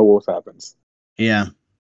need to know what happens. Yeah,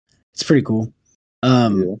 it's pretty cool.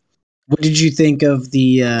 Yeah. What did you think of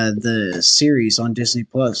the series on Disney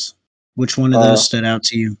Plus? Which one of those stood out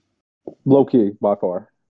to you? Low key, by far.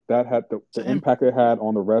 That had the Same. impact it had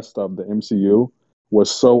on the rest of the MCU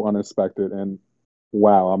was so unexpected, and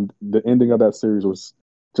wow, the ending of that series was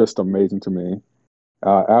just amazing to me.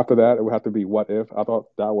 After that, it would have to be What If. I thought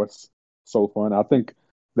that was so fun. I think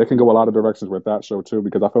they can go a lot of directions with that show too,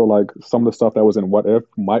 because I feel like some of the stuff that was in What If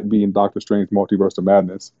might be in Doctor Strange Multiverse of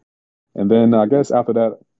Madness. And then I guess after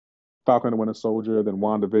that, Falcon and the Winter Soldier, then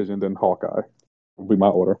WandaVision, then Hawkeye would be my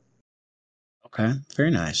order. Okay,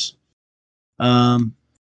 very nice.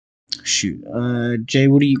 Shoot, Jay,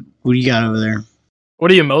 what do you got over there? What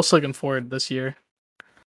are you most looking forward this year?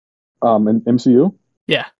 In MCU,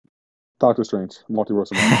 Yeah. Doctor Strange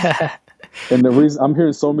Multiverse of Madness. And the reason I'm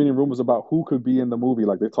hearing so many rumors about who could be in the movie,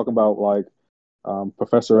 like they're talking about like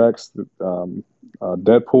Professor X,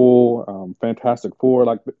 Deadpool, Fantastic Four.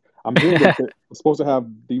 Like I'm hearing that they're supposed to have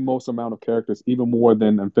the most amount of characters, even more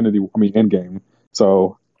than Endgame.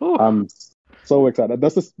 So Ooh. I'm so excited.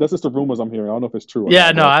 That's just the rumors I'm hearing. I don't know if it's true. Or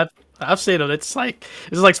Yeah, not, no, I've seen it. It's like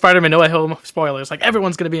Spider-Man: No Way Home. Spoilers. Like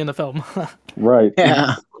everyone's gonna be in the film. right.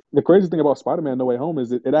 Yeah. The crazy thing about Spider-Man: No Way Home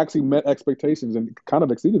is it actually met expectations and kind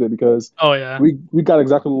of exceeded it because Oh yeah, we got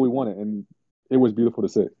exactly what we wanted, and it was beautiful to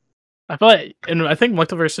see. I feel like, and I think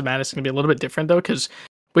Multiverse of Madness is gonna be a little bit different though, because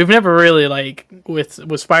we've never really like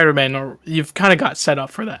with Spider-Man, or you've kind of got set up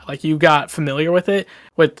for that. Like you got familiar with it.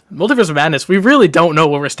 With Multiverse of Madness, we really don't know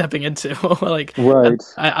what we're stepping into. Like, right.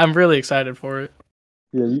 I'm really excited for it.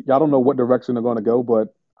 Yeah, I don't know what direction they're going to go,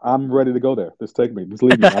 but I'm ready to go there. Just take me. Just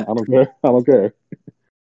leave me. I don't care. I don't care.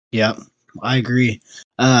 Yeah, I agree.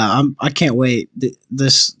 I can't wait.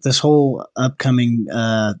 This whole upcoming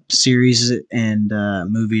series and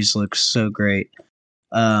movies look so great.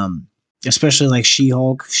 Especially like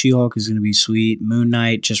She-Hulk. She-Hulk is going to be sweet. Moon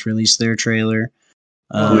Knight just released their trailer.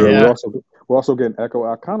 Oh, Yeah, yeah. we're also getting Echo.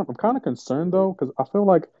 I'm kind of concerned though because I feel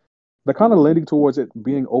like they're kind of leaning towards it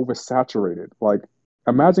being oversaturated. Like,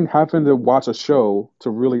 imagine having to watch a show to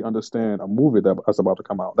really understand a movie that's about to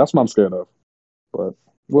come out. That's what I'm scared of. But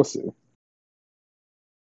we'll see.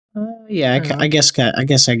 Yeah, I guess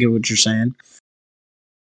I get what you're saying.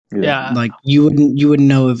 Yeah. Like you wouldn't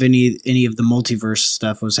know if any of the multiverse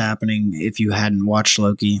stuff was happening if you hadn't watched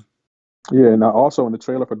Loki. Yeah, now also in the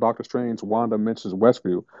trailer for Doctor Strange, Wanda mentions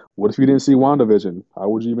Westview. What if you didn't see WandaVision? How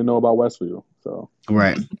would you even know about Westview? So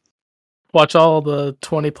Right. Watch all the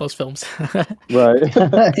 20 plus films. right.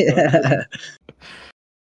 Yeah.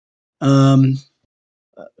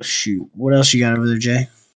 Shoot. What else you got over there, Jay?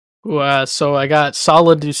 So I got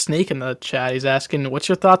Solid New Snake in the chat. He's asking, "What's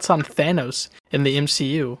your thoughts on Thanos in the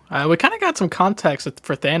MCU?" We kind of got some context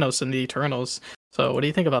for Thanos in the Eternals. So what do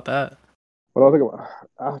you think about that? What I think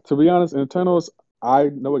about, to be honest, in Eternals, I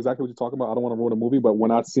know exactly what you're talking about. I don't want to ruin the movie, but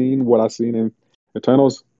when I seen what I seen in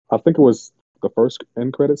Eternals, I think it was the first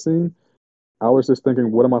end credit scene. I was just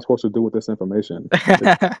thinking, what am I supposed to do with this information?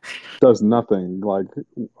 It does nothing. Like,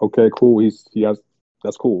 okay, cool. He has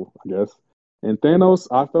that's cool, I guess. And Thanos,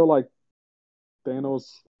 I felt like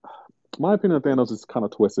Thanos. My opinion of Thanos is kind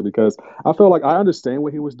of twisted because I feel like I understand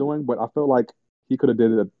what he was doing, but I feel like he could have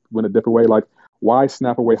did it in a different way. Like, why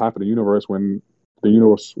snap away half of the universe when the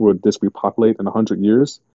universe would just repopulate in 100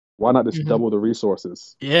 years? Why not just double the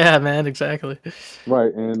resources? Yeah, man, exactly.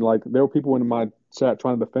 Right, and like there were people in my chat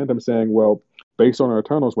trying to defend him, saying, "Well, based on our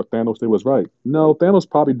Eternals, what Thanos did was right." No, Thanos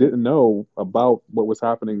probably didn't know about what was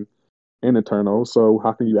happening in Eternals, so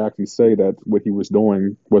how can you actually say that what he was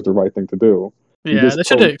doing was the right thing to do? Yeah, they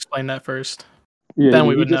should have explained that first. Yeah, then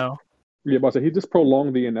we would know. Yeah, but he just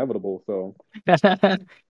prolonged the inevitable. So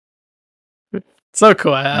so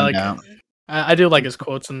cool. I do like his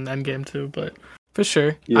quotes in Endgame too, but for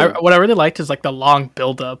sure. Yeah. What I really liked is like the long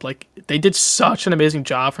build up. Like they did such an amazing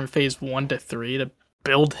job from phase 1 to 3 to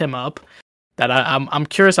build him up that I'm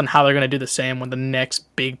curious on how they're gonna do the same with the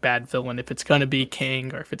next big bad villain. If it's gonna be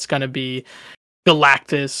King or if it's gonna be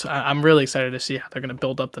Galactus. I'm really excited to see how they're gonna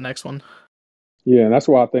build up the next one. Yeah, and that's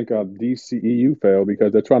why I think DCEU failed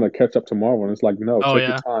because they're trying to catch up to Marvel, and it's like, no, take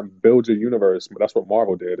your time, build your universe. But that's what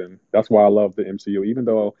Marvel did, and that's why I love the MCU, even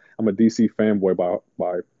though I'm a DC fanboy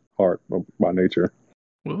by heart, by nature.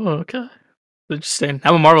 Ooh, okay. Interesting.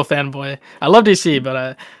 I'm a Marvel fanboy. I love DC,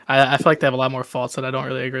 but I feel like they have a lot more faults that I don't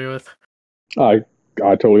really agree with. I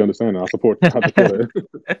totally understand. I support it.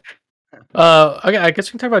 Okay, I guess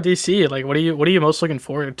we can talk about DC. Like, what are you most looking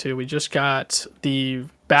forward to? We just got the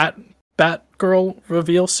Batgirl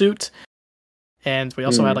reveal suit, and we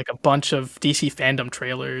also had like a bunch of DC fandom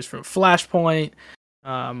trailers for Flashpoint,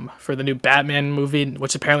 for the new Batman movie,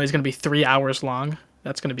 which apparently is going to be 3 hours long.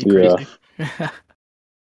 That's going to be crazy. Yeah.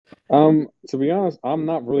 To be honest, I'm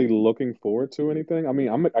not really looking forward to anything. I mean,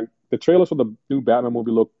 the trailers for the new Batman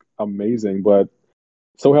movie look amazing, but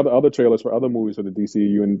so have the other trailers for other movies for the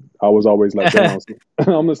DCU, and I was always let down. So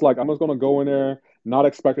I'm just gonna go in there, not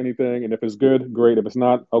expect anything, and if it's good, great. If it's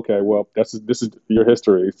not, okay, well, this is your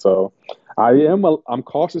history. So I'm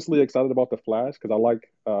cautiously excited about the Flash because I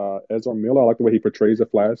like Ezra Miller. I like the way he portrays the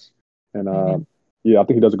Flash, and yeah, I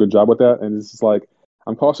think he does a good job with that. And it's just like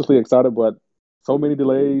I'm cautiously excited, but so many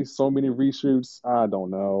delays, so many reshoots. I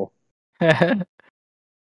don't know. I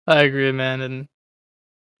agree, man, and.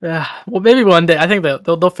 Yeah, well, maybe one day. I think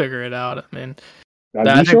they'll figure it out. I mean,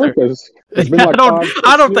 I sure? It's been like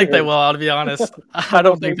I don't think they will. To be honest, I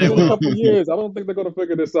don't think they will. A couple years. I don't think they're going to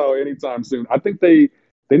figure this out anytime soon. I think they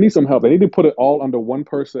need some help. They need to put it all under one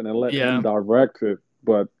person and let him direct it.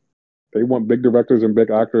 But they want big directors and big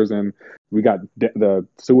actors, and we got the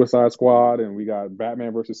Suicide Squad, and we got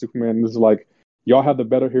Batman versus Superman. This is like y'all have the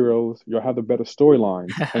better heroes, y'all have the better storyline,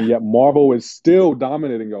 and yet Marvel is still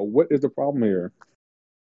dominating y'all. What is the problem here?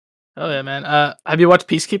 Oh yeah, man. Have you watched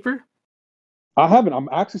Peacekeeper? I haven't. I'm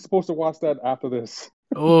actually supposed to watch that after this.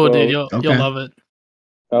 Oh, dude, you'll love it.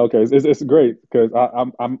 Okay, it's great because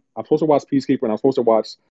I'm supposed to watch Peacekeeper and I'm supposed to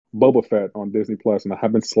watch Boba Fett on Disney Plus, and I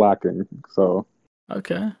have been slacking. So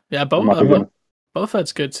okay, yeah, Boba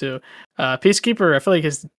Fett's good too. Peacekeeper, I feel like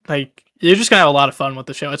is like you're just gonna have a lot of fun with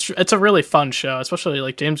the show. It's a really fun show, especially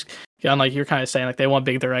like James Gunn, like you're kind of saying, like they want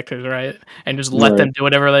big directors, right? And just let them do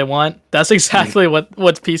whatever they want. That's exactly what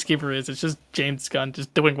Peacekeeper is. It's just James Gunn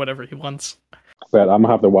just doing whatever he wants. But I'm gonna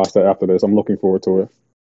have to watch that after this. I'm looking forward to it.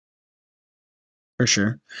 For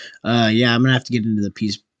sure. Yeah, I'm gonna have to get into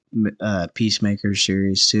the Peacemaker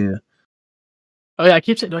series too. Oh yeah, I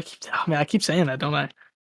keep saying that, don't I?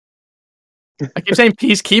 I keep saying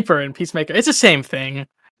Peacekeeper and Peacemaker. It's the same thing.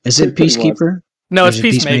 Is it Peacekeeper? No, it's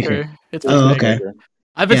Peacemaker. It's Peacemaker. Oh, okay.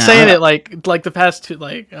 I've been saying it like the past two.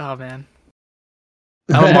 Like, oh man,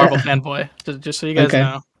 I'm a Marvel fanboy. Just so you guys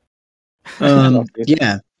know.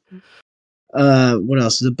 Yeah. What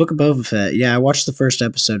else? The Book of Boba Fett. Yeah, I watched the first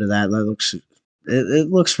episode of that. It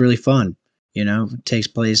looks really fun. You know, it takes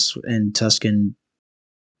place in Tuscan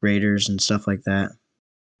Raiders and stuff like that.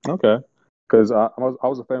 Okay. Because I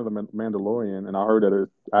was a fan of the Mandalorian, and I heard that it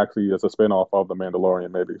actually is a spinoff of the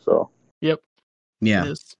Mandalorian, maybe. So. Yep. Yeah.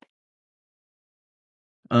 It is.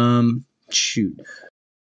 Shoot.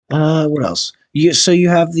 What else? You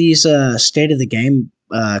have these state of the game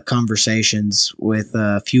conversations with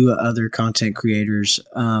a few other content creators.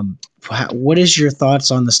 What is your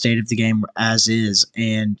thoughts on the state of the game as is,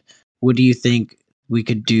 and what do you think we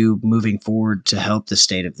could do moving forward to help the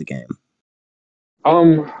state of the game?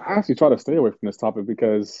 I actually try to stay away from this topic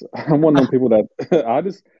because I'm one of those people that I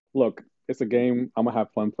just look. It's a game. I'm gonna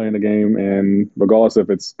have fun playing the game, and regardless if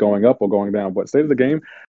it's going up or going down. But state of the game,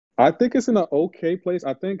 I think it's in an okay place.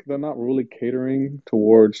 I think they're not really catering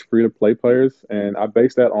towards free to play players, and I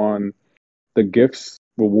base that on the gifting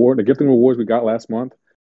rewards we got last month.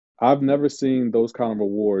 I've never seen those kind of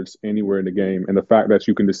rewards anywhere in the game, and the fact that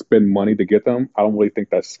you can just spend money to get them, I don't really think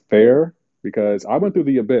that's fair because I went through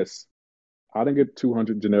the abyss. I didn't get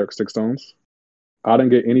 200 generic 6 stones. I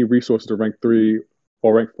didn't get any resources to rank 3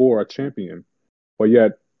 or rank 4 a champion. But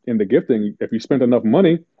yet, in the gifting, if you spent enough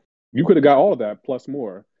money, you could have got all of that plus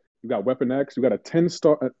more. You got Weapon X, you got a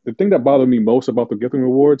 10-star. The thing that bothered me most about the gifting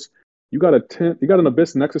rewards, you got an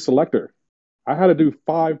Abyss Nexus Selector. I had to do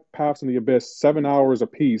 5 paths in the Abyss, 7 hours a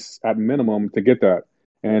piece at minimum to get that.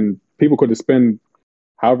 And people could have spent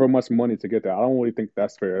however much money to get that. I don't really think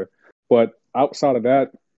that's fair. But outside of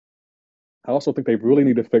that, I also think they really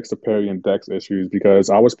need to fix the parry and dex issues because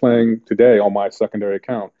I was playing today on my secondary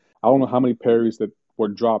account. I don't know how many parries that were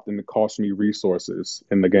dropped and it cost me resources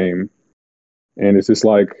in the game. And it's just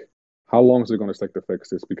like, how long is it going to take to fix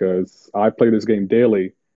this? Because I play this game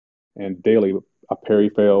daily, and daily a parry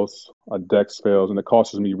fails, a dex fails, and it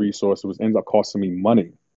costs me resources, which ends up costing me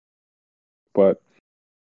money. But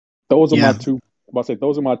those are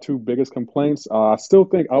my two biggest complaints. I still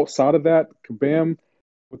think outside of that, Kabam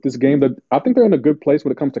with this game, that I think they're in a good place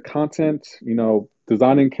when it comes to content,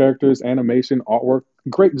 designing characters, animation, artwork.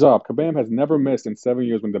 Great job. Kabam has never missed in 7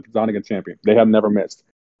 years when they're designing a champion. They have never missed.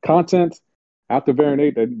 Content, after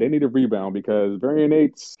Variant 8, they need a rebound because Variant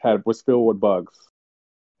 8 was filled with bugs.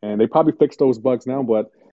 And they probably fixed those bugs now, but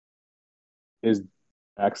is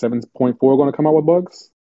Act 7.4 going to come out with bugs?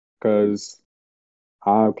 Because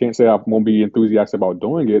I can't say I won't be enthusiastic about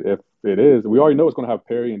doing it if it is. We already know it's going to have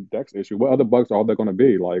parry and dex issue. What other bugs are there going to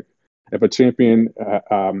be? Like, if a champion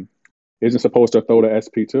isn't supposed to throw the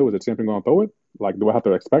SP2, is the champion going to throw it? Like, do I have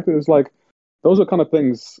to expect it? It's like, those are kind of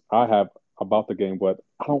things I have about the game, but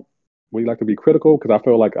I don't really like to be critical because I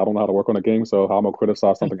feel like I don't know how to work on a game, so how am I going to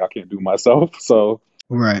criticize something I can't do myself? So,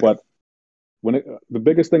 right. But the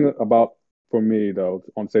biggest thing about for me, though,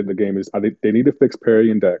 on state of the game is they need to fix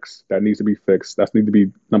parry and dex. That needs to be fixed. That needs to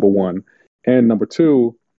be number one. And number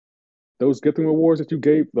two, those gifting rewards that you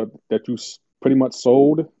gave, that you pretty much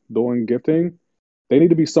sold during gifting, they need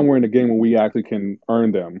to be somewhere in the game where we actually can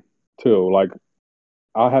earn them, too. Like,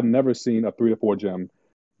 I have never seen a 3 to 4 gem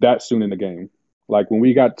that soon in the game. Like, when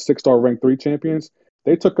we got 6-star rank 3 champions,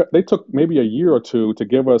 they took maybe a year or two to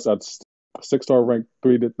give us a 6-star rank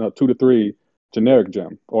 2 to 3 generic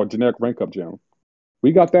gem or generic rank up gem.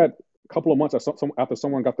 We got that a couple of months after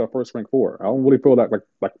someone got their first rank 4. I don't really feel that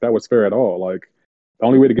like that was fair at all. Like, the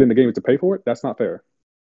only way to get in the game is to pay for it. That's not fair.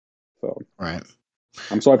 So, right.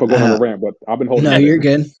 I'm sorry for going on a rant, but I've been holding. No, you're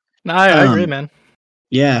good. No, I agree, man.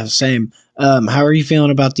 Yeah, same. How are you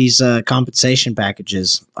feeling about these compensation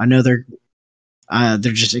packages? I know they're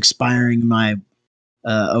just expiring my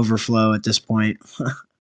overflow at this point.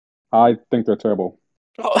 I think they're terrible.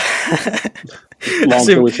 Oh. Long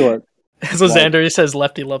story short. So Xander says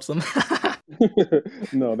Lefty loves them.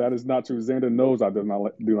 No, that is not true. Xander knows I do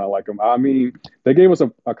not like him. I mean, they gave us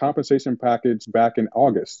a compensation package back in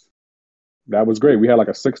August. That was great. We had like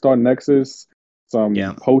a 6-star Nexus, some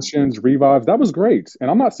potions, revives. That was great. And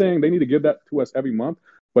I'm not saying they need to give that to us every month,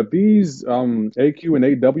 but these AQ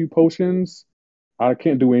and AW potions, I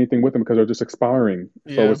can't do anything with them because they're just expiring.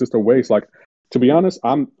 So it's just a waste. Like, to be honest,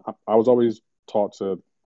 I was always taught to,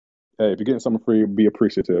 hey, if you're getting something free, be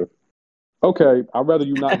appreciative. Okay, I'd rather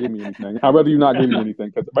you not give me anything.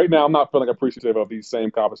 Because right now I'm not feeling appreciative of these same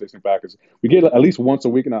compensation packages. We get at least once a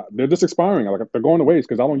week, and they're just expiring. Like, they're going to waste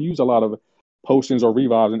because I don't use a lot of potions or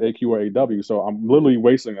revives in AQ or AW, so I'm literally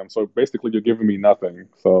wasting them. So basically, you're giving me nothing.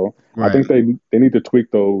 So right. I think they need to tweak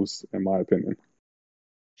those, in my opinion.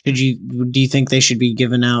 Do you think they should be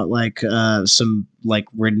giving out like some like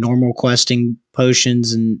normal questing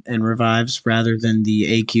potions and revives rather than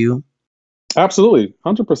the AQ? Absolutely,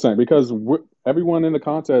 100%. Because everyone in the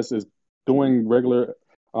contest is doing regular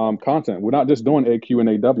content. We're not just doing AQ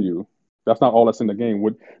and AW. That's not all that's in the game.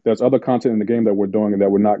 There's other content in the game that we're doing and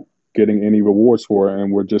that we're not getting any rewards for,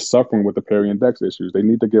 and we're just suffering with the parry and dex issues. They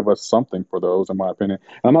need to give us something for those, in my opinion.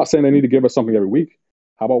 And I'm not saying they need to give us something every week.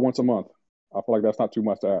 How about once a month? I feel like that's not too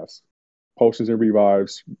much to ask. Potions and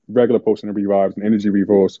revives, regular potion and revives, and energy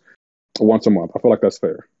revos once a month. I feel like that's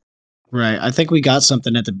fair. Right. I think we got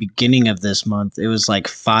something at the beginning of this month. It was like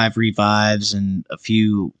 5 revives and a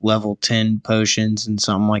few level 10 potions and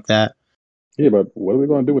something like that. Yeah, but what are we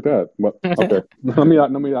going to do with that? But okay,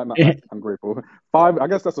 I'm grateful. 5, I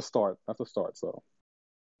guess that's a start. That's a start. So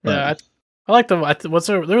yeah, I like there was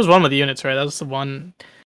one with the units, right? That was the one.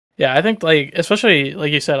 Yeah, I think like especially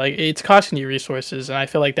like you said, like it's costing you resources, and I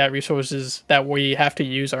feel like that resources that we have to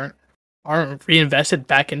use aren't reinvested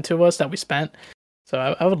back into us that we spent. So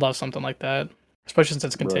I would love something like that, especially since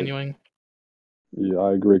it's continuing. Right. Yeah,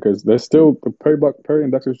 I agree because there's still the Perry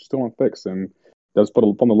Index is still on fix, and that's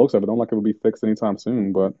from the looks of it, don't like it will be fixed anytime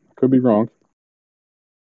soon, but I could be wrong.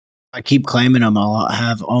 I keep claiming them. I'll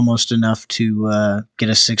have almost enough to get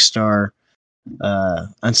a 6-star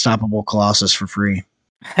Unstoppable Colossus for free.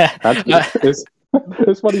 Actually,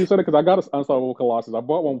 it's funny you said it because I got an Unstoppable Colossus. I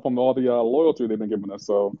bought one from all the loyalty they've been giving us,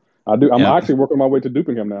 so I do. I'm actually working my way to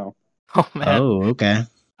duping him now. Oh man! Oh, okay.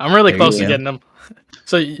 I'm really close to getting them.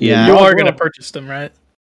 So you are going to purchase them, right?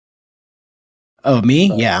 Oh,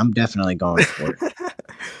 me? Yeah, I'm definitely going for it.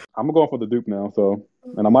 I'm going for the dupe now, so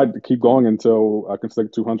and I might keep going until I can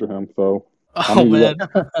stick 200 him. So man,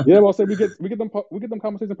 yeah. Well, say we get them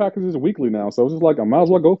conversation packages weekly now, so it's just like I might as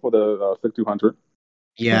well go for the stick 200.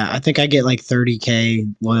 Yeah, I think I get like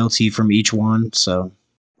 30k loyalty from each one. So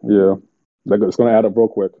yeah, it's going to add up real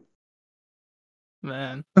quick.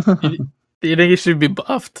 Man, do you think he should be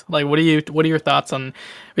buffed? Like, what are your thoughts on?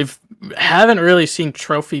 We haven't really seen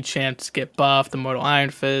trophy champs get buffed. Immortal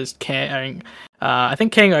Iron Fist, Kang. I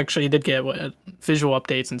think Kang actually did get visual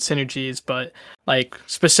updates and synergies, but like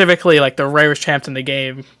specifically, like the rarest champs in the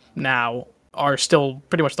game now are still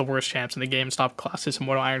pretty much the worst champs in the game. Stop Colossus,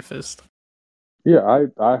 Immortal Iron Fist. Yeah, I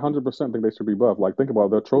 100% think they should be buffed. Like, think about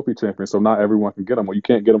it, they're trophy champions, so not everyone can get them. Well, you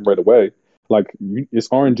can't get them right away. Like, it's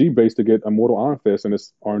RNG based to get Immortal Iron Fist, and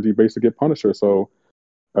it's RNG based to get Punisher. So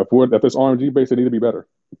if it's RNG based, they need to be better.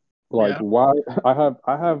 Like, why? I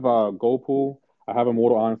have Gold Pool, I have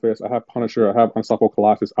Immortal Iron Fist, I have Punisher, I have Unstoppable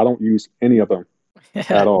Colossus. I don't use any of them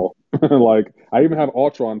at all. Like, I even have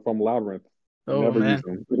Ultron from Labyrinth. Never use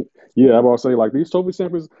them. Yeah, I'm about to say like these trophy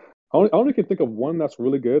champions. I only can think of one that's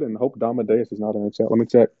really good, and hope Damadeus is not in the chat. Let me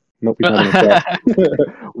check. Nope, he's not in the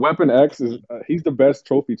chat. Weapon X is he's the best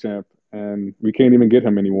trophy champ, and we can't even get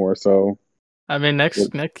him anymore. So, I mean, next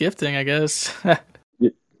gifting, I guess.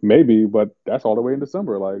 Maybe, but that's all the way in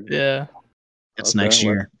December. Like, yeah, it's next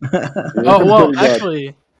year. Oh well,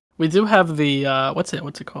 actually, we do have the what's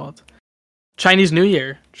it called? Chinese New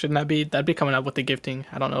Year. Shouldn't that'd be coming up with the gifting?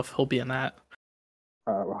 I don't know if he'll be in that.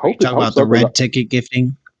 You talk about the red ticket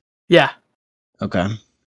gifting. Yeah. Okay.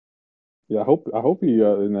 Yeah, I hope he.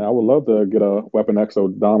 And I would love to get a Weapon X so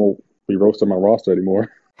Dom will be roasting my roster anymore.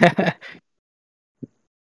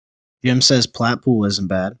 Jim says Platpool isn't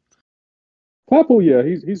bad. Platpool, yeah,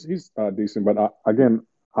 he's decent, but again,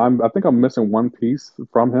 I think I'm missing one piece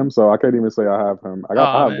from him, so I can't even say I have him.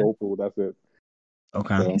 I have Gold Pool. That's it.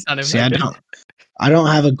 Okay. So, see, I don't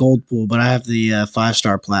have a Gold Pool, but I have the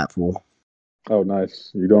 5-star Platpool. Oh,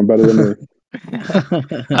 nice! You're doing better than me.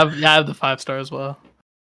 I have the 5-star as well.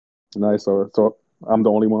 Nice. So I'm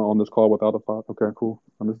the only one on this call without a 5. Okay, cool.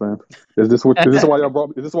 Understand. Is this why y'all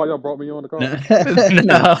brought me on the call?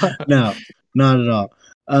 No, not at all.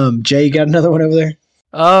 Jay, you got another one over there?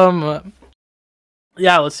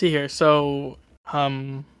 Yeah. Let's see here. So,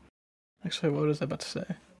 actually, what was I about to say?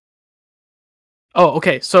 Oh,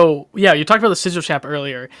 okay. So, yeah, you talked about the Sigil Champ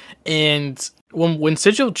earlier, and when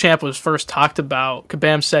Sigil Champ was first talked about,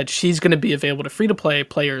 Kabam said she's going to be available to free-to-play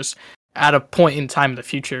players at a point in time in the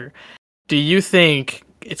future. Do you think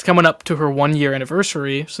it's coming up to her 1-year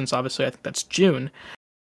anniversary, since obviously I think that's June?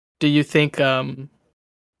 Do you think,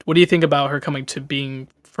 what do you think about her coming to being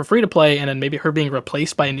for free-to-play and then maybe her being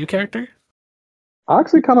replaced by a new character? I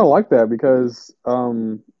actually kind of like that because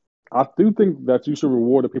I do think that you should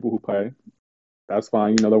reward the people who pay. That's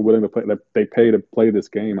fine. You know, they're willing to play. They pay to play this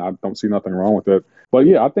game. I don't see nothing wrong with it. But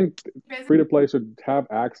yeah, I think free to play should have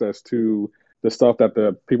access to the stuff that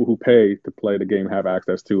the people who pay to play the game have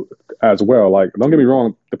access to as well. Like, don't get me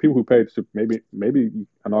wrong, the people who paid should maybe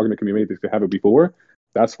an argument can be made to have it before.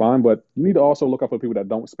 That's fine, but you need to also look out for people that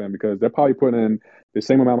don't spend because they're probably putting in the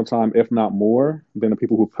same amount of time, if not more, than the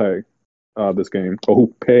people who pay. this game or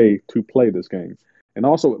who pay to play this game. And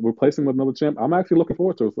also replacing with another champ, I'm actually looking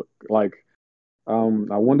forward to it. Like, I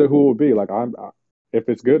wonder who it will be. Like, if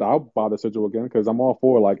it's good, I'll buy the sigil again because I'm all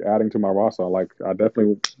for like adding to my roster. Like, I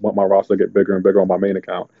definitely want my roster to get bigger and bigger on my main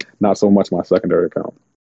account, not so much my secondary account.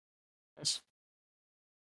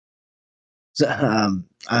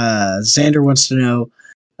 Xander wants to know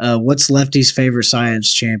what's Lefty's favorite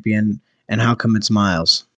science champion and how come it's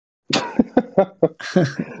Miles?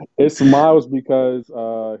 It's Miles because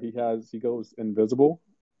he goes invisible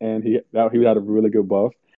and he had a really good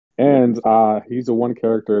buff. And he's the one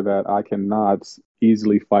character that I cannot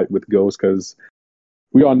easily fight with Ghost because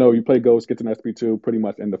we all know you play Ghost, get an SP2, pretty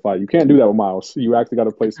much end the fight. You can't do that with Miles. You actually got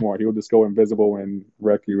to play smart. He'll just go invisible and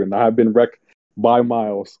wreck you. And I have been wrecked by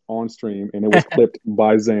Miles on stream, and it was clipped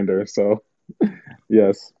by Xander. So,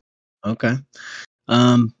 yes. Okay.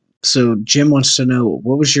 So Jim wants to know,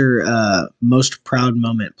 what was your most proud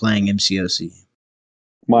moment playing MCOC?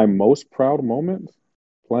 My most proud moment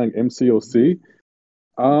playing MCOC?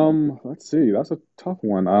 Let's see. That's a tough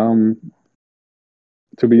one.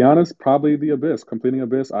 To be honest, probably the Abyss. Completing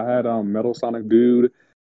Abyss. I had Metal Sonic Dude,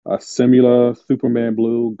 Simula, Superman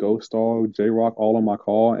Blue, Ghost Dog, J-Rock all on my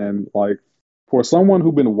call. And like for someone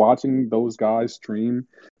who's been watching those guys stream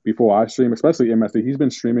before I stream, especially MSD, he's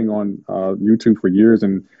been streaming on YouTube for years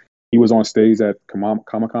and he was on stage at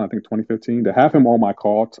Comic-Con, I think 2015. To have him on my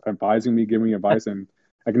call, advising me, giving me advice, and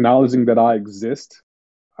acknowledging that I exist,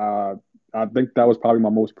 I think that was probably my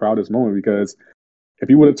most proudest moment because if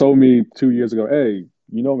you would have told me 2 years ago, hey,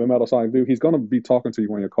 you know Metal Sonic Dude, he's going to be talking to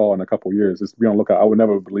you on your call in a couple of years. Just be on the lookout. I would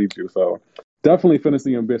never have believed you. So definitely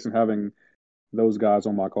finishing the ambition having those guys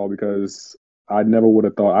on my call because I never would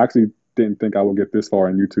have thought. I actually didn't think I would get this far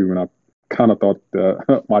in YouTube, and I kind of thought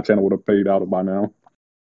that my channel would have paid out by now.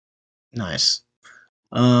 Nice.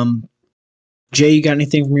 Jay, you got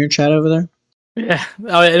anything from your chat over there? Yeah.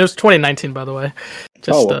 Oh, it was 2019, by the way.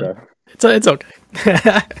 Just, okay. It's okay.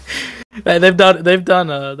 They've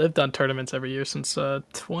done tournaments every year since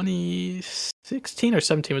 2016 or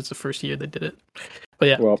 17 was the first year they did it. But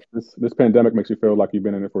yeah. Well, this pandemic makes you feel like you've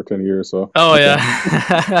been in it for 10 years. So. Oh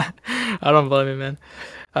yeah. I don't blame you, man.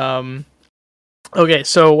 Okay,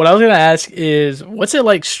 so what I was gonna ask is, what's it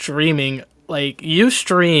like streaming? Like, you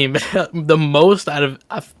stream the most out of,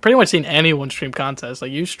 I've pretty much seen anyone stream contests.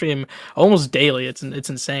 Like, you stream almost daily. It's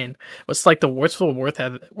insane. What's like the worst work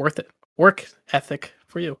ethic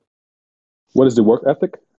for you? What is the work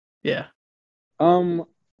ethic? Yeah. To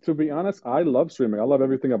be honest, I love streaming. I love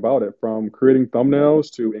everything about it, from creating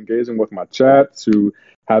thumbnails to engaging with my chat to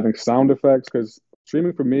having sound effects. Because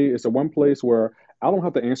streaming for me is the one place where I don't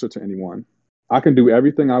have to answer to anyone. I can do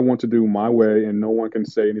everything I want to do my way, and no one can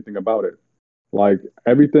say anything about it. Like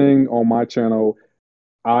everything on my channel,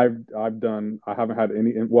 I've done. I haven't had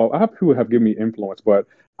any. Well, I have people who have given me influence, but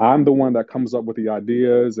I'm the one that comes up with the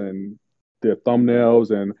ideas and the thumbnails.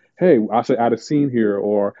 And hey, I should add a scene here,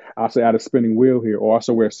 or I should add a spinning wheel here, or I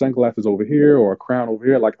should wear sunglasses over here, or a crown over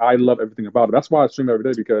here. Like I love everything about it. That's why I stream every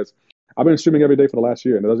day, because I've been streaming every day for the last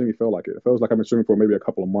year, and it doesn't even feel like it. It feels like I've been streaming for maybe a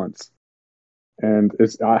couple of months. And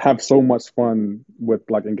I have so much fun with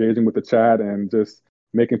like engaging with the chat and just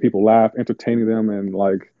making people laugh, entertaining them, and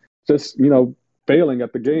like just, failing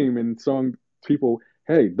at the game and showing people,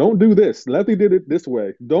 hey, don't do this. Lefty did it this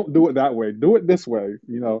way. Don't do it that way. Do it this way.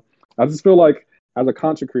 I just feel like as a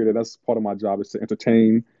content creator, that's part of my job, is to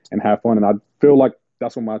entertain and have fun. And I feel like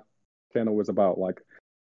that's what my channel is about. Like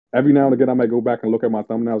every now and again, I might go back and look at my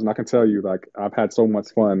thumbnails, and I can tell you, like, I've had so much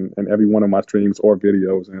fun in every one of my streams or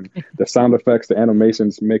videos, and the sound effects, the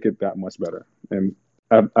animations make it that much better. And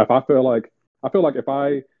if I feel like if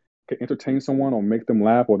I can entertain someone or make them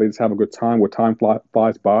laugh, or they just have a good time where time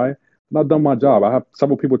flies by, and I've done my job. I have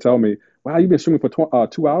several people tell me, wow, you've been streaming for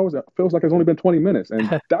 2 hours? It feels like it's only been 20 minutes.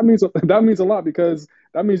 And that means a lot, because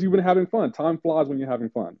that means you've been having fun. Time flies when you're having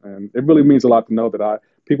fun. And it really means a lot to know that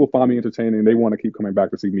people find me entertaining. They want to keep coming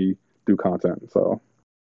back to see me do content. So,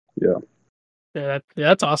 yeah. Yeah,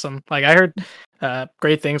 that's awesome. Like, I heard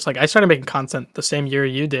great things. Like, I started making content the same year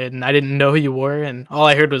you did, and I didn't know who you were. And all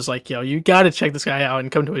I heard was like, yo, you got to check this guy out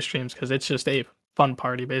and come to his streams, because it's just a fun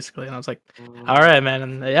party, basically. And I was like, all right, man.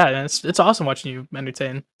 And yeah, it's awesome watching you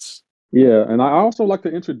entertain. Yeah, and I also like to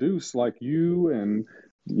introduce like you and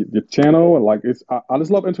your channel, and like I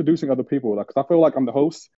just love introducing other people, like, 'cause I feel like I'm the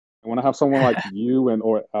host, and when I have someone like you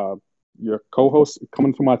or your co-host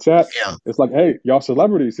coming to my chat, it's like, hey, y'all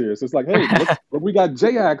celebrities here. So it's like, hey, look, we got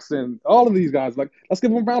J-Ax and all of these guys. Like, let's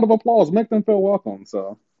give them a round of applause, make them feel welcome.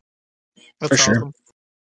 So that's for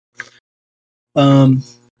awesome. Sure.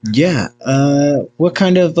 Yeah. What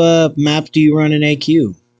kind of map do you run in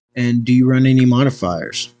AQ, and do you run any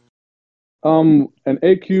modifiers? And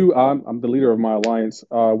AQ, I'm the leader of my alliance.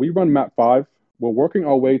 We run map 5. We're working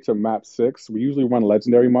our way to map 6. We usually run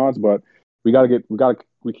legendary mods, but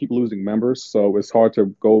we keep losing members, so it's hard to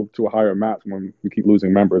go to a higher map when we keep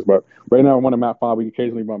losing members. But right now, we're on map 5. We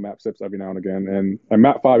occasionally run map 6 every now and again. And at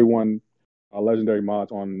map 5, we run legendary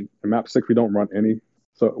mods. On map 6, we don't run any.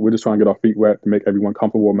 So we're just trying to get our feet wet to make everyone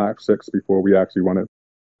comfortable with map 6 before we actually run it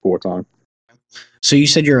full time. So you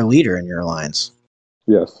said you're a leader in your alliance.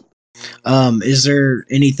 Yes. Is there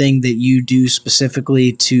anything that you do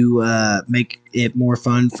specifically to make it more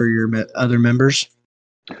fun for your other members?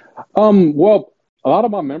 Well, a lot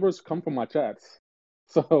of my members come from my chats.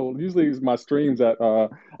 So usually it's my streams that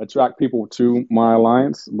attract people to my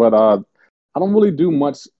alliance. But I don't really do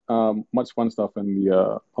much fun stuff in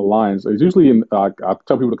the alliance. It's usually I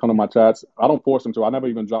tell people to come to my chats. I don't force them to. I never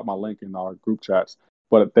even drop my link in our group chats.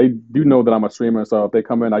 But they do know that I'm a streamer, so if they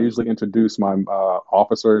come in, I usually introduce my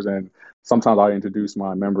officers, and sometimes I introduce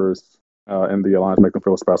my members in the alliance, make them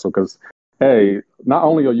feel special. Because hey, not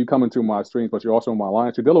only are you coming to my streams, but you're also in my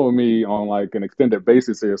alliance. You're dealing with me on like an extended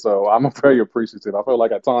basis here, so I'm very appreciative. I feel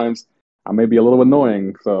like at times I may be a little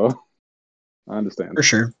annoying, so I understand. For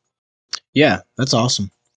sure. Yeah, that's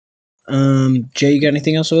awesome. Jay, you got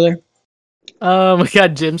anything else over there? We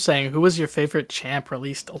got Jim saying, "Who was your favorite champ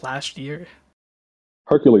released last year?"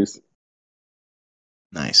 Hercules.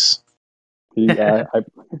 Nice. He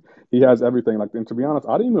has everything. Like, and to be honest,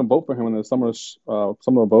 I didn't even vote for him in the summer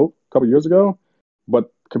vote a couple years ago.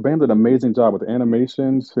 But Caban did an amazing job with the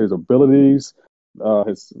animations, his abilities,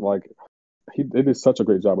 they did such a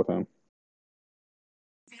great job with him.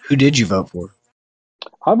 Who did you vote for?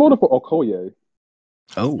 I voted for Okoye.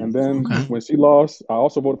 Oh, and then when she lost, I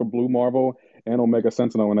also voted for Blue Marvel and Omega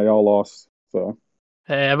Sentinel when they all lost. So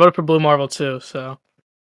hey, I voted for Blue Marvel too. So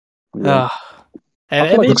yeah.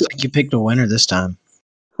 And it looks like you picked a winner this time.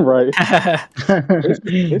 Right.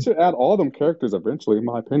 They should add all them characters eventually, in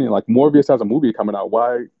my opinion. Like, Morbius has a movie coming out.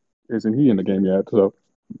 Why isn't he in the game yet? So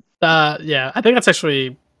yeah, I think that's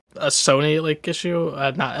actually a Sony like issue,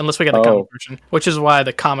 not unless we get the comic version, which is why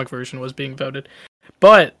the comic version was being voted.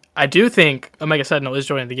 But I do think Omega Sentinel is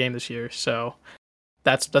joining the game this year, so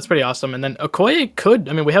that's pretty awesome. And then Okoye could,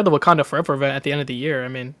 I mean, we have the Wakanda Forever event at the end of the year. I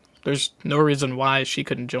mean, there's no reason why she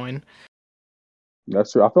couldn't join.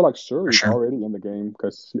 That's true. I feel like Shuri's already in the game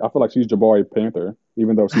because I feel like she's Jabari Panther,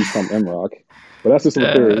 even though she's from MRock. But that's just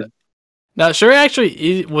a theory. Now,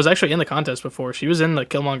 Shuri was actually in the contest before. She was in the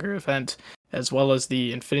Killmonger event as well as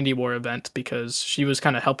the Infinity War event because she was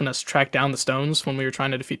kind of helping us track down the stones when we were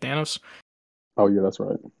trying to defeat Thanos. Oh yeah, that's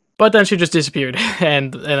right. But then she just disappeared,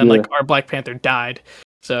 and then like our Black Panther died,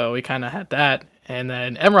 so we kind of had that. And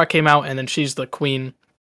then MRock came out, and then she's the queen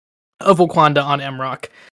of Wakanda on MRock.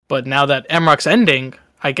 But now that MRock's ending,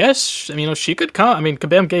 I guess, I mean, she could come. I mean,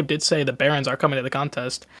 Kabam Gabe did say the Barons are coming to the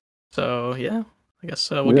contest. So, yeah, I guess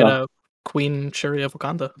we'll get a Queen Shuri of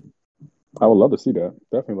Wakanda. I would love to see that.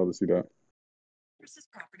 Definitely love to see that.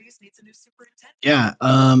 Yeah.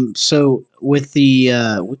 So with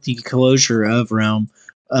the closure of Realm,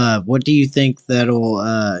 what do you think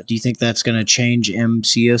do you think that's going to change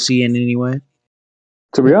MCOC in any way?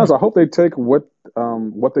 To be honest, I hope they take what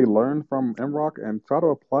they learned from MRock and try to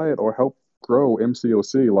apply it or help grow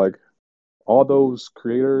MCOC. Like, all those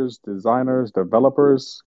creators, designers,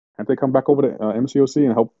 developers, and they come back over to MCOC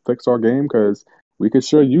and help fix our game because we could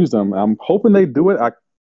sure use them. I'm hoping they do it. I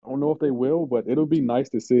don't know if they will, but it'll be nice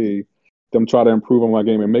to see them try to improve on my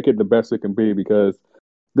game and make it the best it can be because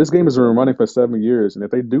this game has been running for 7 years, and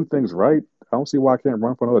if they do things right, I don't see why I can't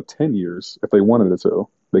run for another 10 years if they wanted it to.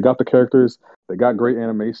 They got the characters, they got great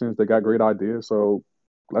animations, they got great ideas, so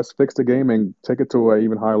let's fix the game and take it to an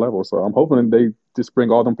even higher level. So I'm hoping they just bring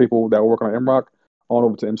all them people that are working on MRock on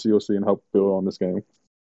over to MCOC and help build on this game.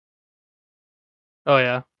 Oh,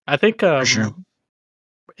 yeah. I think sure.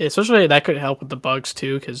 Especially that could help with the bugs,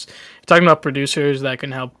 too, because you're talking about producers that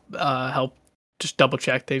can help just double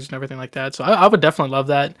check things and everything like that. So I would definitely love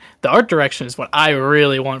that. The art direction is what I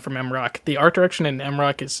really want from MRock. The art direction in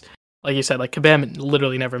MRock is, like you said, like Kabam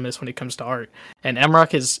literally never miss when it comes to art. And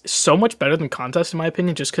MRock is so much better than Contest, in my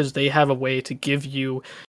opinion, just because they have a way to give you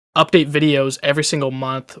update videos every single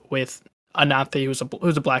month with Ananthi,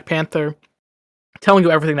 who's a Black Panther, telling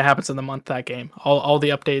you everything that happens in the month that game, all the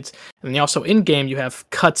updates. And then also in game you have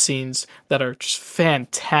cutscenes that are just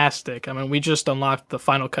fantastic. I mean, we just unlocked the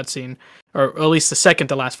final cutscene, or at least the second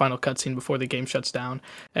to last final cutscene before the game shuts down,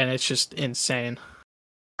 and it's just insane.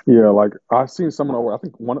 Yeah, like I've seen someone over. I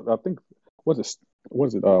think was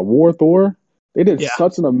it War Thor? They did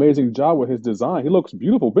such an amazing job with his design. He looks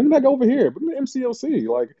beautiful. Bring that over here. Bring the MCOC.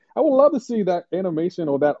 Like, I would love to see that animation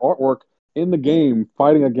or that artwork in the game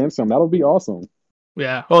fighting against him. That would be awesome.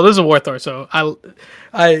 Yeah. Well, this is a Warthor, so I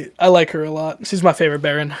like her a lot. She's my favorite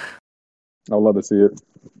Baron. I'd love to see it.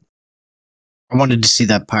 I wanted to see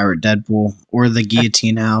that pirate Deadpool or the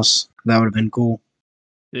guillotine house. That would have been cool.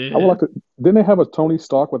 Yeah. I would like to. Didn't they have a Tony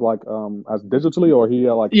Stark with like as digitally, or he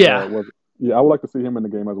like Yeah. yeah, I would like to see him in the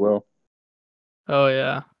game as well. Oh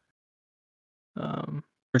yeah.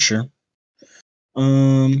 For sure.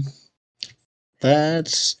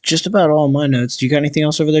 That's just about all my notes. Do you got anything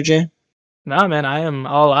else over there, Jay? Nah, man, I am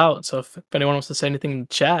all out. So if anyone wants to say anything in the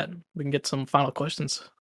chat, we can get some final questions.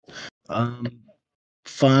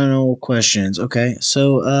 Final questions. Okay.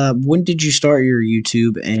 So, when did you start your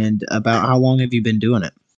YouTube, and about how long have you been doing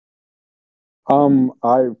it?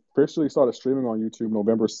 I officially started streaming on YouTube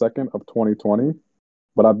November 2nd of 2020,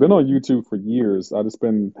 but I've been on YouTube for years. I just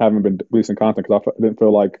haven't been releasing content because I didn't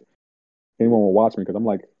feel like anyone would watch me because I'm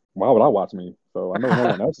like, why would I watch me? So I know no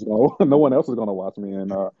one else is no one else is gonna watch me,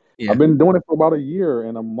 and Yeah. I've been doing it for about a year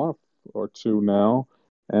and a month or two now,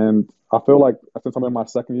 and I feel like since I'm in my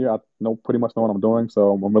second year, I pretty much know what I'm doing.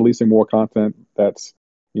 So I'm releasing more content that's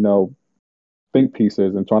you know think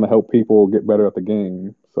pieces and trying to help people get better at the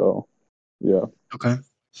game. So yeah. Okay.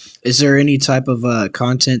 Is there any type of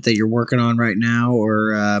content that you're working on right now,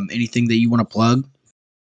 or anything that you want to plug?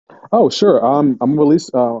 Oh, sure. I'm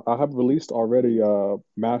released. I have released already.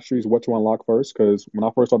 Masteries, what to unlock first, because when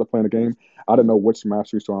I first started playing the game, I didn't know which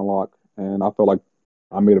masteries to unlock, and I felt like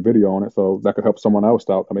I made a video on it, so that could help someone else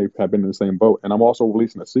out that may have been in the same boat. And I'm also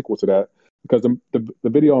releasing a sequel to that because the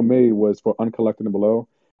video I made was for uncollected and below,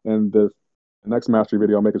 and the next mastery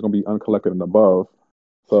video I make is going to be uncollected and above.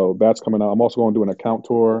 So that's coming out. I'm also going to do an account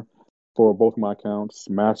tour for both my accounts,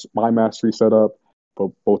 my mastery setup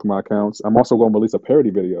for both of my accounts. I'm also going to release a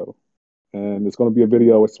parody video, and it's going to be a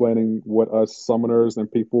video explaining what us summoners and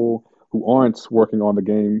people who aren't working on the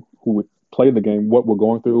game, who would play the game, what we're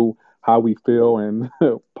going through, how we feel, and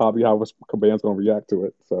probably how Caban's going to react to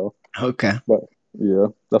it. So, Okay. but yeah,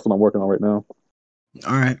 that's what I'm working on right now.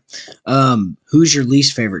 All right. Who's your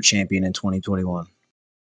least favorite champion in 2021?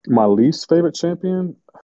 My least favorite champion?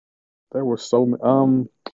 There were so many.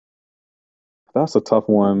 That's a tough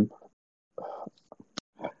one.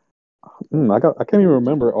 I can't even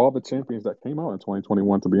remember all the champions that came out in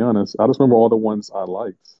 2021. To be honest, I just remember all the ones I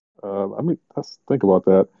liked. Let's think about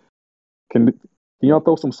that. Can y'all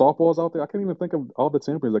throw some softballs out there? I can't even think of all the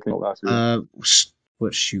champions that came out last year.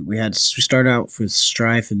 We started out with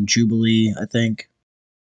Strife and Jubilee, I think.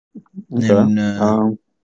 Okay. Then,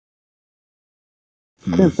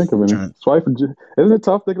 can't think of any. Strife and isn't it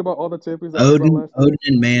tough thinking about all the champions that came out last year? Odin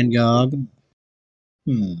and Mangog.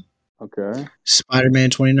 Okay. Spider-Man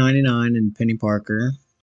 2099 and Penny Parker.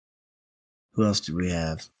 Who else do we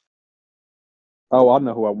have? Oh, I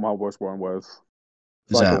know who my worst one was.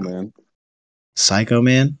 Psycho Man. Psycho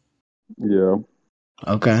Man? Yeah.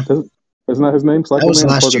 Okay. Isn't that his name? Psycho that was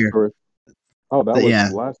Man last year. Oh, that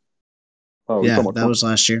was last. Oh, yeah, that was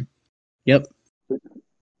last year. Yep.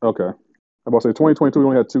 Okay. I'm about to say 2022. We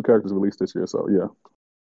only had 2 characters released this year, so yeah.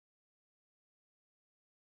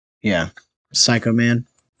 Yeah, Psycho Man.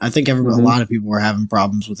 I think a lot of people were having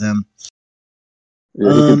problems with him. Yeah,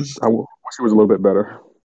 I wish he was a little bit better.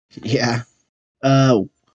 Yeah.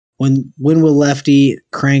 When will Lefty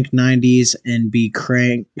crank 90s and be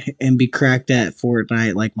cracked at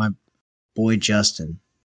Fortnite like my boy Justin?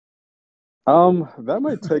 That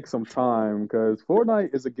might take some time because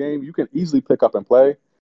Fortnite is a game you can easily pick up and play.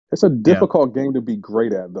 It's a difficult game to be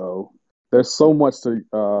great at, though. There's so much to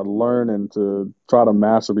learn and to try to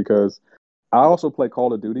master because I also play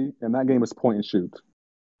Call of Duty, and that game is point and shoot,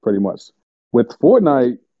 pretty much. With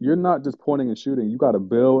Fortnite, you're not just pointing and shooting. You got to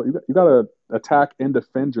build. You got to attack and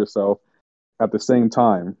defend yourself at the same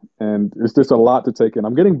time, and it's just a lot to take in.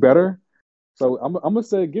 I'm getting better, so I'm gonna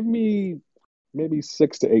say give me maybe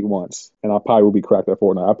 6 to 8 months, and I probably will be cracked at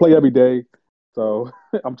Fortnite. I play every day, so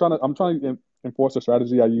I'm trying to enforce the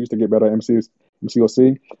strategy I use to get better at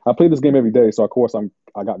MCOC. I play this game every day, so of course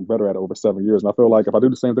I got better at it over 7 years, and I feel like if I do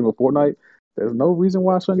the same thing with Fortnite, there's no reason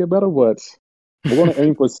why I shouldn't get better. But we're going to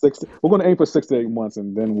aim for 6. We're going to aim for 6 to 8 months,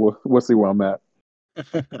 and then we'll see where I'm at.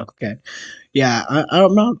 Okay, yeah,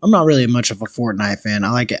 I'm not really much of a Fortnite fan.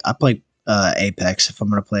 I like it. I play Apex if I'm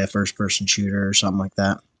going to play a first person shooter or something like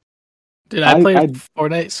that. Dude, I played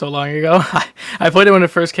Fortnite so long ago. I played it when it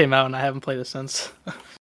first came out, and I haven't played it since.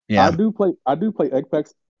 Yeah, I do play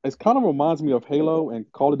Apex. It kind of reminds me of Halo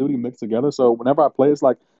and Call of Duty mixed together. So whenever I play, it's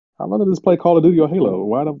like I'd rather just play Call of Duty or Halo.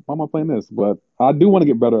 Why am I playing this? But I do want to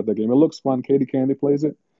get better at the game. It looks fun. Katie Candy plays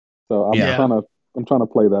it, so I'm trying to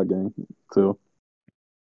play that game too.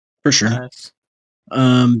 For sure. Nice.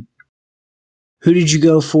 Who did you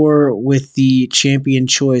go for with the champion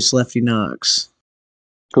choice, Lefty Knox?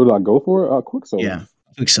 Who did I go for? Quicksilver. Yeah,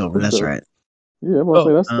 Quicksilver. That's right. Yeah, well,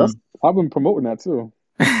 say that's. I've been promoting that too.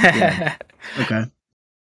 Yeah. Okay.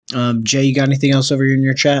 Jay, you got anything else over here in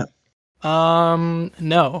your chat?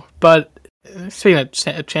 No. But speaking of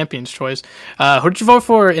champion's choice, who did you vote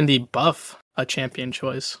for in the buff a champion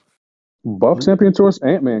choice? Buff champion choice,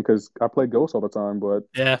 Ant-Man, because I play Ghost all the time, but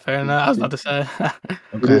yeah, fair enough. I was about to say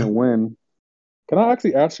he didn't win. Can I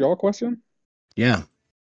actually ask y'all a question? Yeah.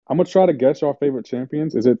 I'm gonna try to guess your favorite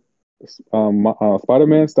champions. Is it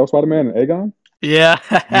Spider-Man, Stealth Spider-Man, and Aegon? Yeah.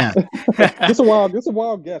 Yeah. This a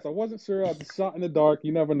wild guess. I wasn't sure. I just shot in the dark.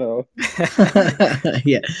 You never know.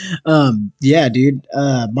 Yeah. Yeah, dude.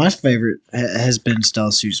 My favorite has been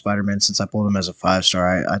Stealth Suit Spider-Man since I pulled him as a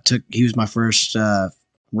 5-star. He was my first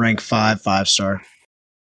rank 5-star.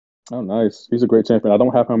 Oh, nice. He's a great champion. I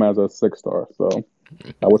don't have him as a 6-star, so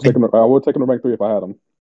I would take him to rank 3 if I had him.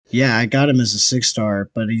 Yeah, I got him as a 6-star,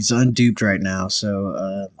 but he's unduped right now,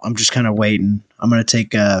 so I'm just kind of waiting. I'm gonna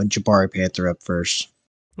take Jabari Panther up first.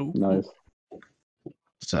 Nice.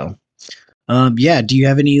 So, yeah. Do you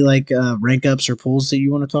have any rank ups or pulls that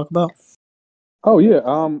you want to talk about? Oh yeah.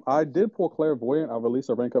 I did pull Clairvoyant. I released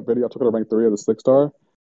a rank up video. I took it to rank 3 as a 6-star.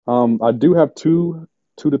 I do have two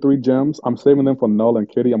to 3 gems. I'm saving them for Null and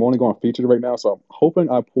Kitty. I'm only going featured right now, so I'm hoping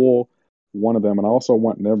I pull one of them. And I also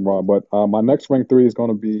want Nimrod, but my next rank 3 is going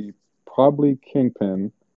to be probably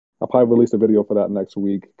Kingpin. I'll probably release a video for that next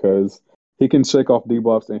week because he can shake off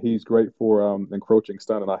debuffs and he's great for encroaching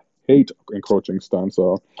stun. And I hate encroaching stun,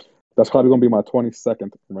 so that's probably going to be my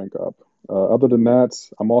 22nd rank up. Other than that,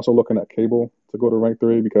 I'm also looking at Cable to go to rank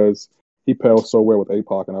 3 because he pairs so well with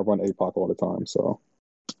APOC, and I run APOC all the time. So,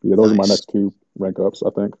 yeah, those are my next 2 rank ups, I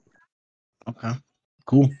think. Okay,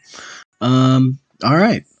 cool. All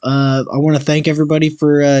right. I want to thank everybody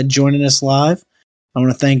for joining us live. I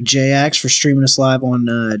want to thank JAX for streaming us live on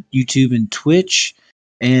YouTube and Twitch,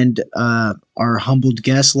 and our humbled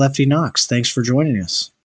guest, Lefty Knox. Thanks for joining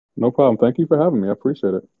us. No problem. Thank you for having me. I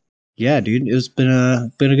appreciate it. Yeah, dude, it's been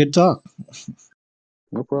a good talk.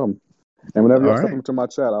 No problem. And whenever y'all step into my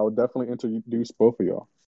chat, I will definitely introduce both of y'all.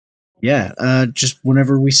 Yeah, just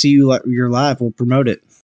whenever we see you're live, we'll promote it.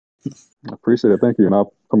 I appreciate it. Thank you, and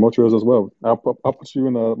I'll promote yours as well. I'll put you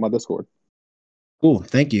in my Discord. Cool.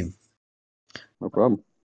 Thank you. No problem.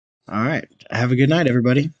 All right. Have a good night,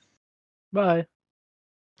 everybody. Bye.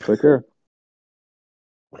 Take care.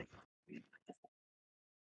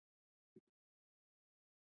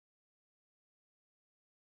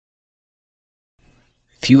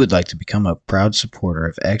 If you would like to become a proud supporter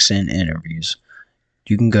of XN Interviews,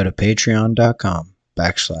 you can go to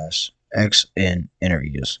patreon.com/XN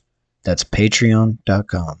Interviews. That's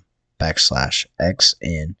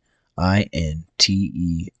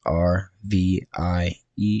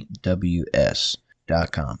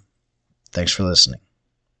patreon.com/XNINTERVIEWS.com. Thanks for listening.